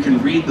 we can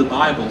read the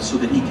Bible so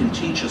that He can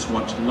teach us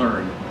what to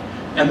learn.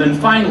 And then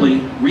finally,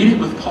 read it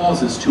with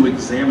pauses to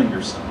examine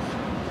yourself.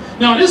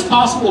 Now, it is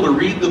possible to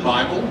read the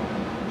Bible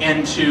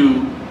and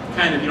to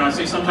kind of, I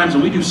say sometimes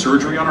when we do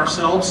surgery on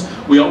ourselves,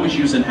 we always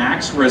use an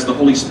axe, whereas the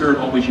Holy Spirit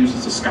always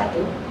uses a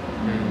scalpel.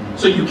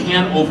 So you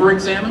can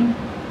over-examine.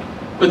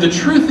 But the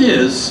truth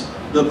is,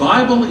 the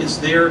Bible is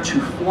there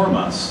to form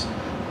us.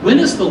 When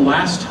is the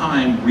last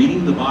time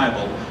reading the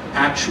Bible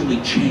actually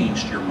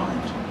changed your mind?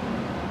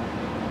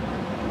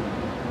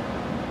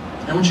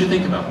 I want you to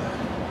think about that.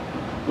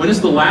 When is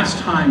the last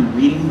time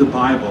reading the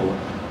Bible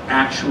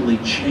actually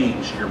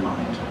changed your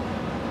mind?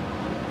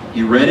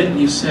 You read it and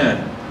you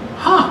said,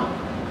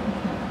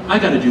 I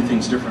got to do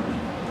things differently.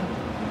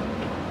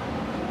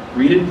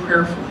 Read it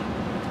prayerfully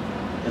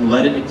and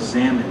let it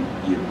examine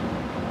you.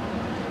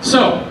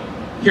 So,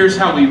 here's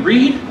how we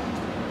read.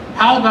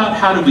 How about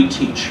how do we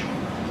teach?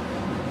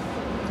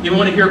 You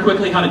want to hear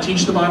quickly how to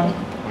teach the Bible?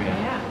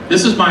 Yeah.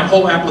 This is my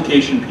whole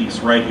application piece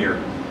right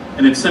here.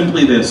 And it's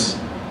simply this.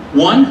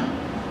 1,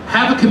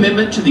 have a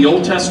commitment to the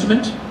Old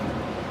Testament.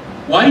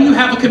 Why do you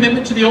have a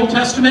commitment to the Old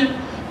Testament?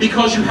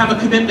 Because you have a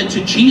commitment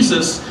to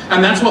Jesus,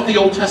 and that's what the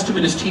Old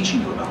Testament is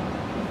teaching you about.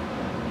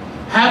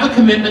 Have a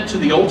commitment to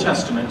the Old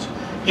Testament,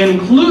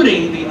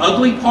 including the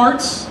ugly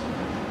parts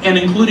and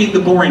including the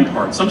boring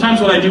parts. Sometimes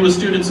what I do with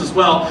students as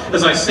well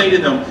is I say to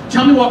them,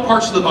 tell me what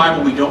parts of the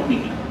Bible we don't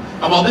need.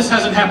 And while this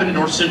hasn't happened in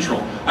North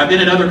Central, I've been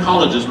at other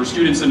colleges where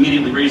students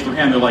immediately raise their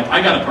hand. They're like,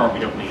 I got a part we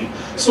don't need.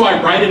 So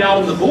I write it out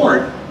on the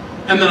board,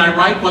 and then I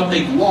write what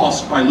they've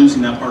lost by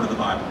losing that part of the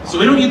Bible. So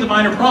we don't need the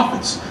minor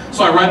prophets.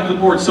 So I write on the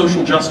board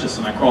social justice,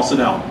 and I cross it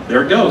out.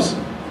 There it goes.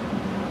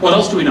 What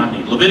else do we not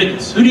need?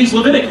 Leviticus. Who needs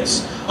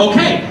Leviticus?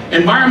 Okay,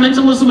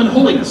 environmentalism and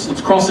holiness.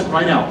 Let's cross it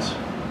right out.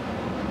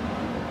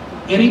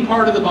 Any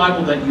part of the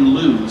Bible that you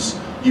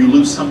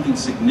lose something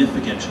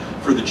significant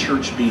for the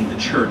church being the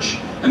church.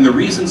 And the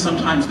reason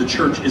sometimes the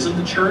church isn't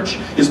the church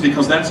is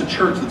because that's a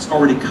church that's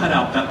already cut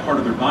out that part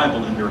of their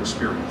Bible in their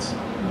experience.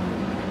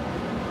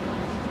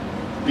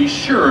 Be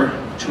sure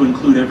to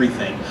include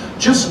everything.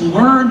 Just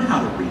learn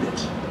how to read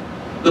it.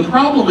 The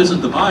problem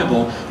isn't the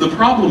Bible, the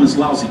problem is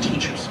lousy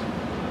teachers.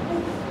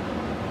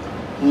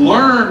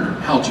 Learn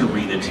how to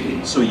read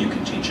it so you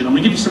can teach it. I'm going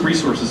to give you some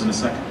resources in a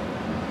second.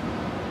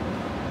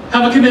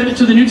 Have a commitment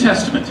to the New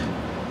Testament,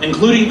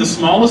 including the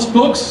smallest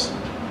books,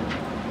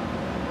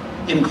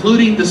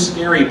 including the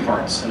scary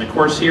parts. And of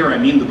course here I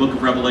mean the book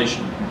of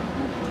Revelation.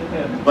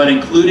 But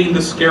including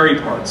the scary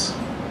parts.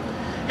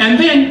 And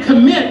then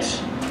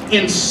commit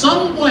in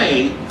some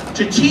way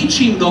to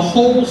teaching the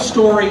whole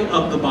story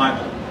of the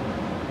Bible.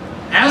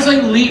 As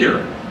a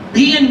leader,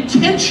 be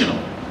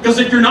intentional. Because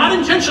if you're not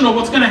intentional,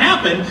 what's going to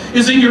happen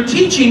is in your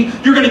teaching,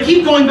 you're going to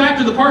keep going back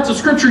to the parts of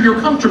Scripture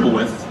you're comfortable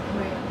with,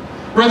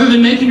 rather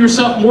than making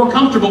yourself more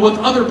comfortable with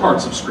other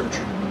parts of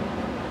Scripture.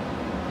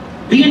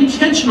 Be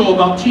intentional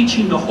about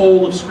teaching the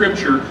whole of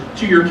Scripture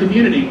to your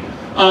community.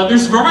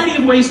 There's a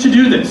variety of ways to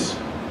do this.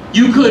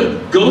 You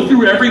could go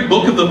through every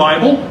book of the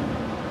Bible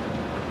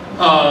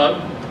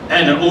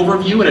and an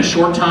overview in a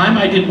short time.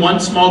 I did one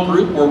small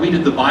group where we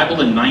did the Bible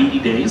in 90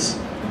 days.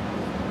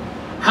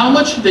 How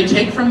much did they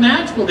take from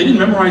that? Well, they didn't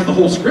memorize the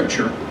whole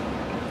Scripture,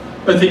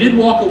 but they did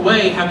walk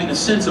away having a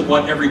sense of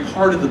what every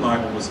part of the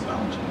Bible was about.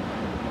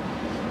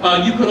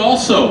 You could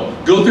also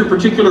go through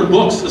particular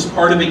books as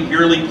part of a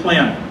yearly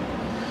plan.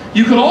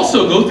 You could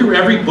also go through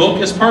every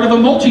book as part of a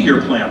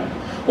multi-year plan,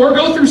 or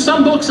go through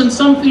some books and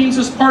some things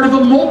as part of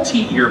a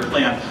multi-year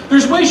plan.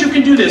 There's ways you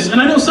can do this, and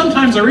I know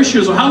sometimes our issue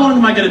is, well, how long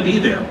am I going to be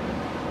there?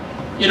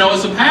 You know,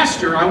 as a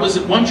pastor, I was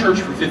at one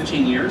church for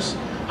 15 years.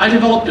 I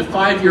developed a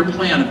 5-year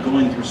plan of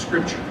going through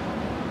Scripture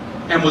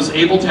and was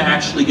able to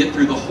actually get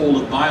through the whole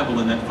of the Bible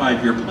in that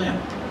 5-year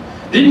plan.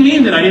 Didn't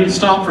mean that I didn't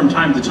stop from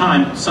time to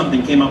time.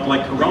 Something came up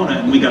like Corona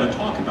and we got to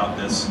talk about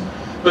this.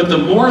 But the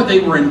more they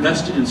were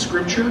invested in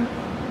Scripture,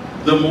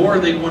 the more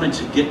they wanted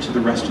to get to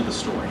the rest of the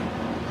story.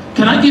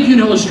 Can I give you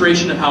an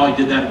illustration of how I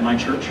did that at my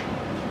church?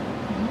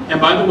 And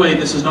by the way,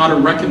 this is not a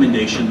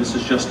recommendation, this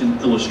is just an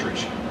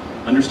illustration.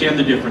 Understand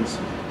the difference.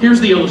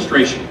 Here's the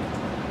illustration.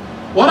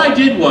 What I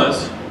did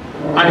was,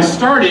 I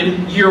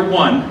started year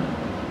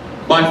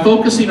 1 by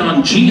focusing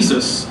on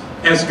Jesus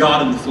as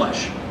God in the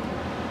flesh.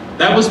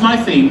 That was my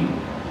theme.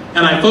 And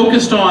I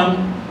focused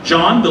on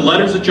John, the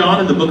letters of John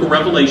and the book of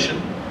Revelation.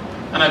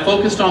 And I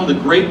focused on the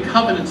great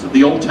covenants of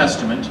the Old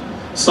Testament,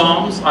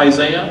 Psalms,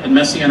 Isaiah, and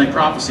Messianic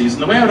prophecies.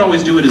 And the way I would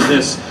always do it is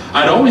this.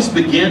 I'd always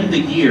begin the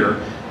year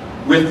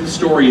with the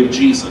story of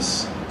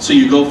Jesus. So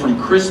you go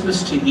from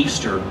Christmas to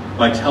Easter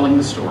by telling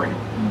the story.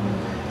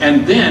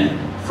 And then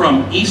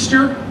from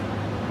Easter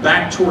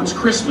back towards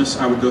Christmas,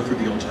 I would go through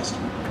the Old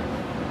Testament.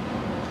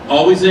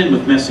 Always in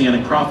with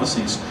Messianic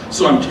prophecies.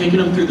 So I'm taking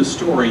them through the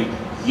story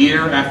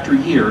year after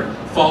year,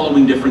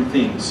 following different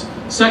themes.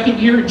 Second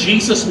year,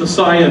 Jesus,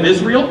 Messiah of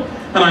Israel.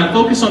 And I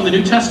focus on the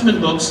New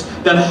Testament books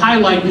that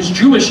highlight his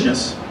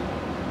Jewishness.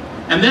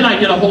 And then I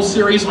did a whole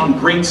series on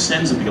great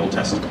sins of the Old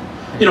Testament.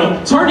 You know,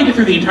 it's hard to get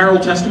through the entire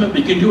Old Testament,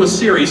 but you can do a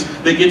series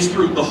that gets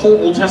through the whole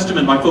Old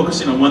Testament by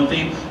focusing on one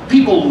theme.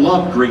 People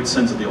love great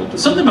sins of the Old Testament.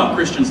 Something about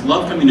Christians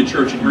love coming to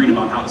church and hearing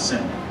about how to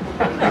sin.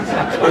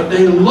 But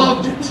they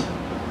loved it.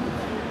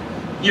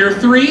 Year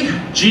 3,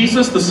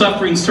 Jesus, the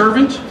suffering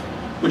servant,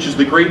 which is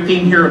the great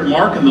theme here of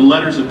Mark and the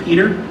letters of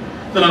Peter.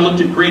 Then I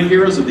looked at great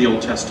heroes of the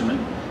Old Testament.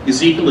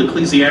 Ezekiel,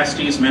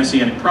 Ecclesiastes,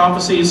 Messianic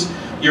prophecies.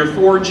 Year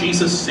 4,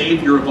 Jesus,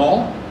 Savior of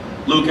all.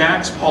 Luke,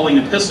 Acts, Pauline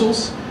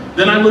epistles.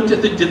 Then I looked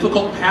at the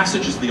difficult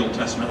passages of the Old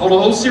Testament. Hold a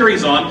whole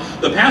series on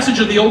the passage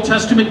of the Old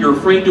Testament you're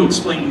afraid to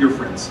explain to your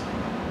friends.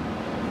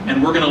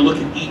 And we're going to look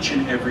at each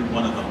and every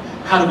one of them.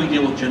 How do we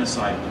deal with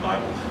genocide in the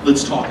Bible?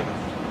 Let's talk about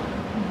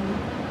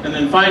it. And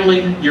then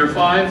finally, year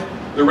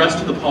 5, the rest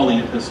of the Pauline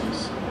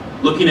epistles.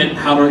 Looking at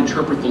how to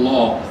interpret the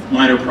law,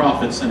 minor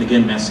prophets, and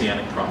again,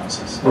 Messianic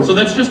prophecies. So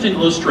that's just an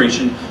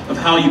illustration of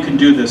how you can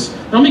do this.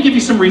 Now, let me give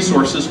you some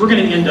resources. We're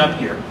going to end up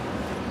here.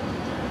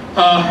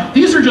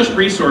 These are just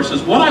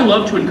resources. What I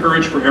love to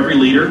encourage for every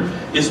leader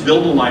is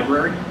build a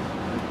library.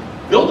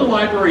 Build a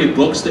library of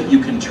books that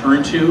you can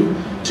turn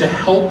to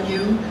help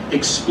you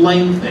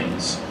explain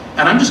things.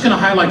 And I'm just going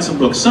to highlight some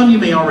books. Some you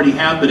may already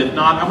have, but if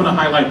not, I'm going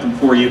to highlight them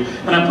for you.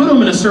 And I put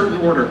them in a certain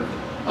order.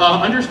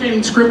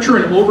 Understanding Scripture,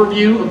 an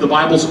overview of the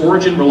Bible's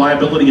origin,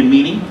 reliability, and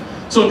meaning.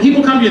 So when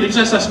people come to you, they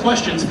just ask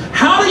questions.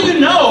 How do you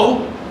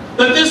know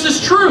that this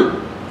is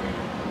true?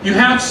 You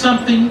have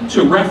something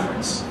to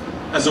reference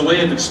as a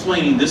way of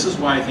explaining this is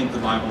why I think the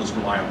Bible is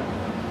reliable.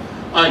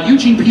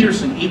 Eugene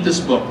Peterson, eat this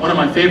book, one of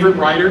my favorite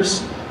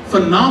writers,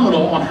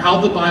 phenomenal on how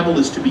the Bible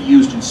is to be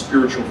used in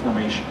spiritual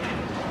formation.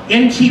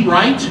 N.T.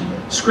 Wright,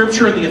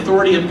 Scripture and the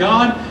Authority of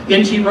God.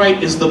 N.T.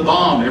 Wright is the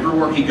bomb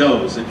everywhere he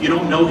goes. If you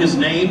don't know his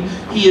name,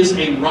 he is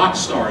a rock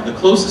star, the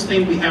closest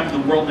thing we have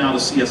in the world now to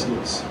C.S.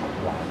 Lewis.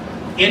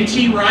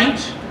 N.T.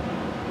 Wright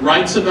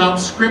writes about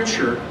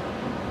Scripture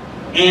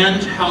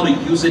and how to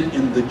use it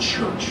in the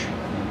church.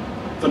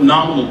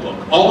 Phenomenal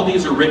book. All of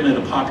these are written at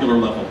a popular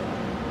level.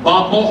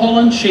 Bob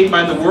Mulholland, Shaped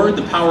by the Word,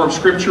 The Power of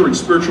Scripture and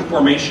Spiritual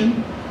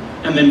Formation.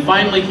 And then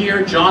finally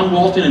here, John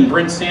Walton and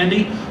Brent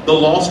Sandy, The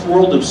Lost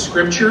World of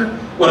Scripture.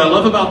 What I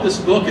love about this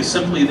book is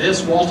simply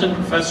this. Walton,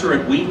 professor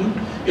at Wheaton,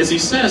 is he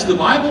says the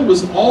Bible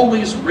was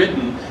always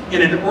written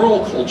in an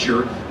oral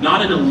culture,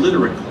 not in a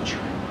literate culture.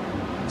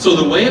 So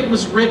the way it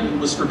was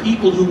written was for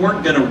people who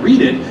weren't going to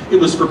read it, it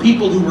was for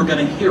people who were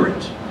going to hear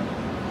it.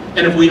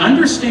 And if we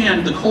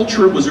understand the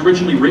culture it was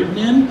originally written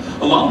in,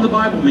 a lot of the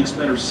Bible makes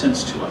better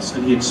sense to us,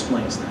 and he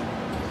explains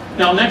that.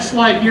 Now, next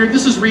slide here,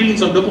 this is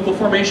readings on biblical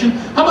formation.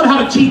 How about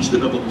how to teach the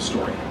biblical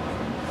story?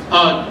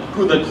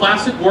 The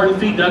classic Gordon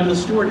Fee,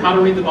 Douglas Stewart, How to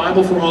Read the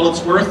Bible for All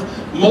It's Worth,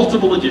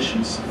 multiple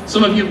editions.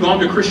 Some of you have gone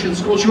to Christian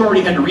schools, you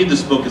already had to read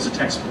this book as a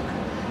textbook.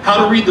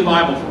 How to Read the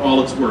Bible for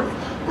All It's Worth.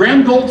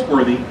 Graham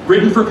Goldsworthy,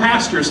 written for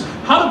pastors,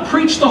 How to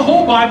Preach the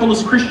Whole Bible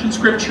as Christian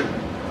Scripture.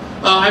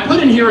 I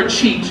put in here a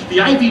cheat, the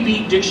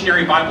IVB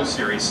Dictionary Bible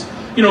Series.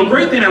 You know, a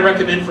great thing I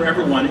recommend for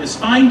everyone is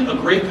find a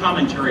great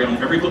commentary on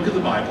every book of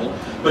the Bible,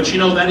 but you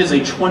know that is a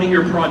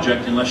 20-year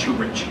project unless you're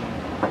rich.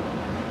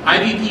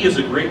 IVB is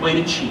a great way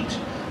to cheat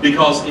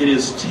because it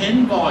is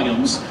 10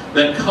 volumes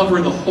that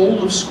cover the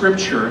whole of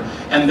Scripture,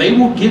 and they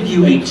will give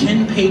you a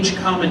 10-page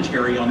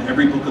commentary on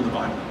every book of the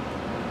Bible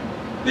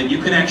that you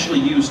can actually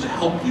use to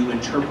help you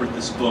interpret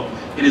this book.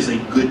 It is a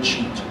good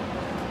cheat.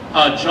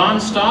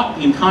 John Stott,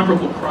 The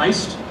Incomparable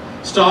Christ.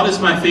 Stott is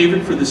my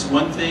favorite for this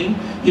one thing.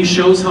 He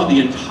shows how the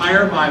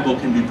entire Bible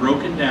can be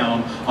broken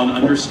down on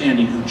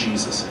understanding who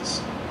Jesus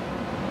is.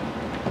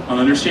 On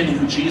understanding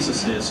who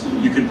Jesus is,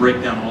 you can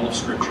break down all of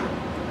Scripture.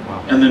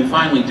 And then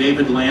finally,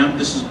 David Lamb.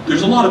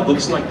 There's a lot of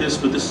books like this,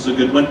 but this is a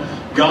good one.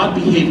 God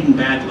Behaving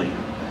Badly.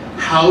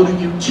 How do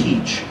you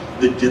teach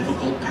the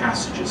difficult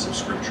passages of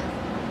Scripture?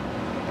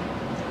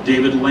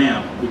 David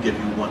Lamb will give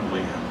you one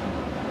way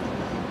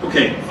out.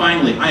 Okay,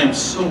 finally, I am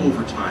so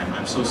over time.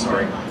 I'm so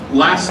sorry.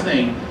 Last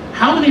thing,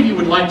 how many of you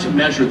would like to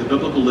measure the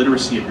biblical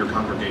literacy of your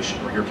congregation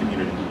or your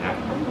community?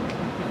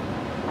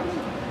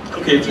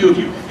 Okay, a few of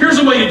you. Here's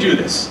a way to do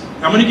this.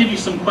 I'm going to give you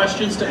some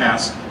questions to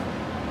ask.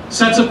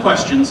 Sets of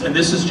questions, and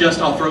this is just,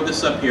 I'll throw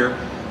this up here.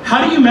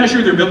 How do you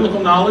measure their biblical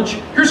knowledge?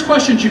 Here's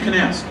questions you can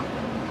ask.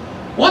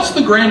 What's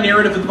the grand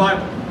narrative of the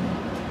Bible?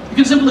 You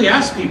can simply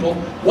ask people,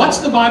 what's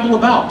the Bible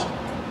about?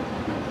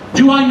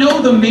 Do I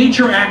know the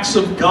major acts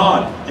of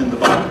God in the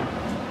Bible?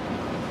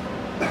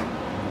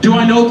 Do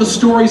I know the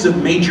stories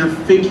of major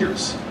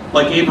figures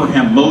like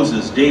Abraham,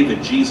 Moses,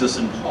 David, Jesus,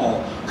 and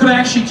Paul? Could I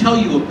actually tell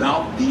you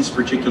about these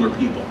particular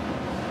people?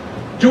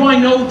 Do I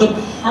know the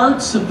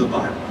parts of the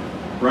Bible,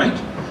 right?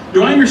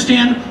 Do I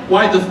understand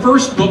why the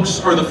first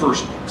books are the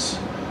first books?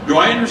 Do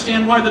I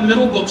understand why the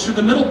middle books are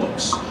the middle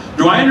books?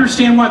 Do I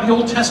understand why the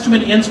Old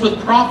Testament ends with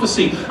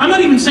prophecy? I'm not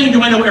even saying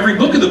do I know every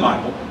book of the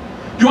Bible.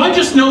 Do I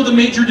just know the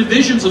major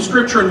divisions of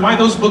Scripture and why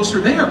those books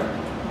are there?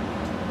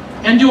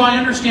 And do I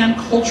understand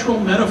cultural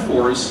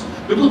metaphors,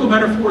 biblical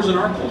metaphors in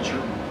our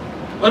culture?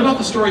 What about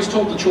the stories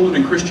told to children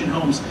in Christian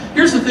homes?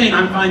 Here's the thing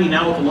I'm finding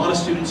now with a lot of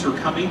students who are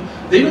coming,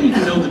 they don't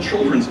even know the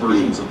children's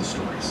versions of the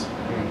stories.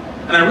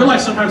 And I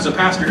realize sometimes as a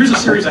pastor, here's a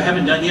series I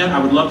haven't done yet, I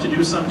would love to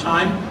do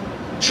sometime,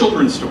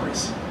 children's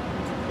stories.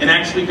 And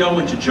actually go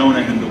into Jonah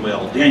and the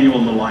whale, Daniel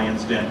and the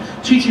lion's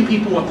den, teaching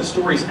people what the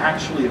story's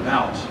actually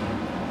about.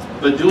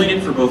 But doing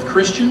it for both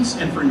Christians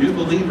and for new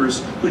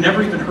believers who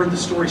never even heard the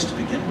stories to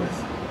begin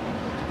with.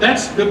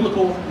 That's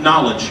biblical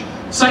knowledge.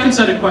 Second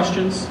set of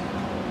questions,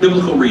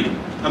 biblical reading.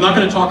 I'm not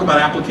going to talk about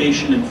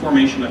application and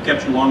formation, I've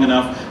kept you long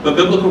enough, but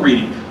biblical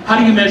reading. How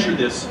do you measure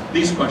this?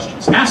 These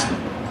questions. Ask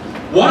them.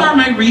 What am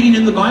I reading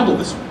in the Bible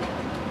this week?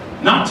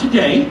 Not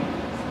today,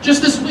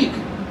 just this week.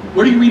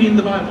 What are you reading in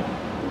the Bible?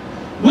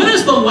 When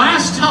is the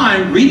last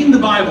time reading the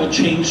Bible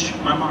changed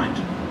my mind?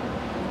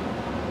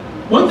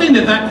 One thing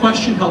that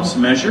question helps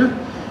measure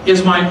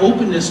is my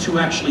openness to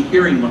actually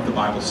hearing what the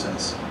Bible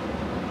says.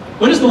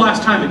 When is the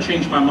last time it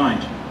changed my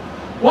mind?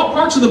 What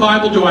parts of the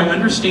Bible do I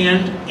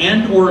understand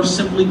and or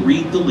simply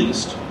read the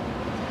least?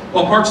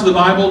 What parts of the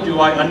Bible do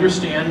I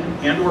understand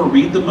and or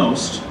read the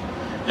most?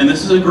 And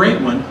this is a great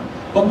one.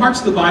 What parts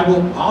of the Bible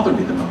bother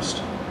me the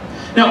most?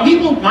 Now,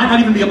 people might not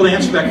even be able to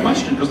answer that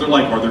question because they're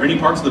like, are there any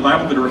parts of the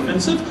Bible that are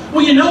offensive?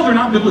 Well, you know they're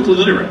not biblically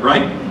literate,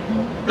 right?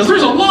 Because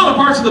there's a lot of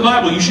parts of the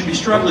Bible you should be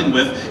struggling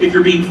with if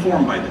you're being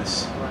formed by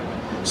this.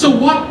 So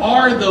what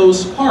are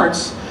those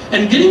parts?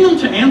 And getting them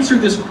to answer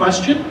this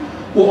question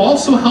will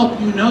also help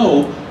you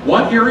know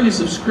what areas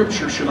of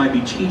Scripture should I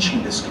be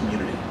teaching this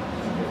community.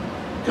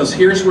 Because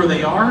here's where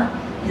they are,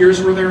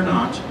 here's where they're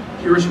not,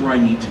 here's where I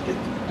need to get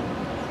them.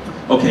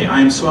 Okay,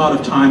 I am so out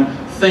of time.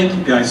 Thank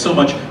you guys so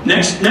much.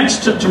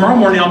 Tomorrow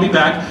morning I'll be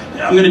back.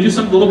 I'm going to do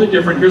something a little bit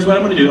different. Here's what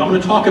I'm going to do. I'm going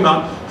to talk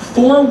about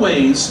 4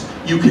 ways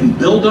you can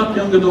build up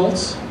young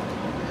adults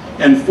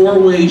and 4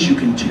 ways you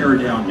can tear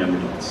down young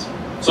adults.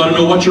 So I don't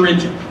know what you're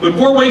into, but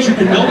 4 ways you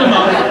can build them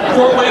up,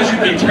 4 ways you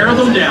can tear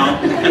them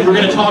down, and we're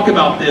going to talk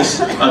about this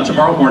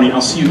tomorrow morning. I'll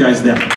see you guys then.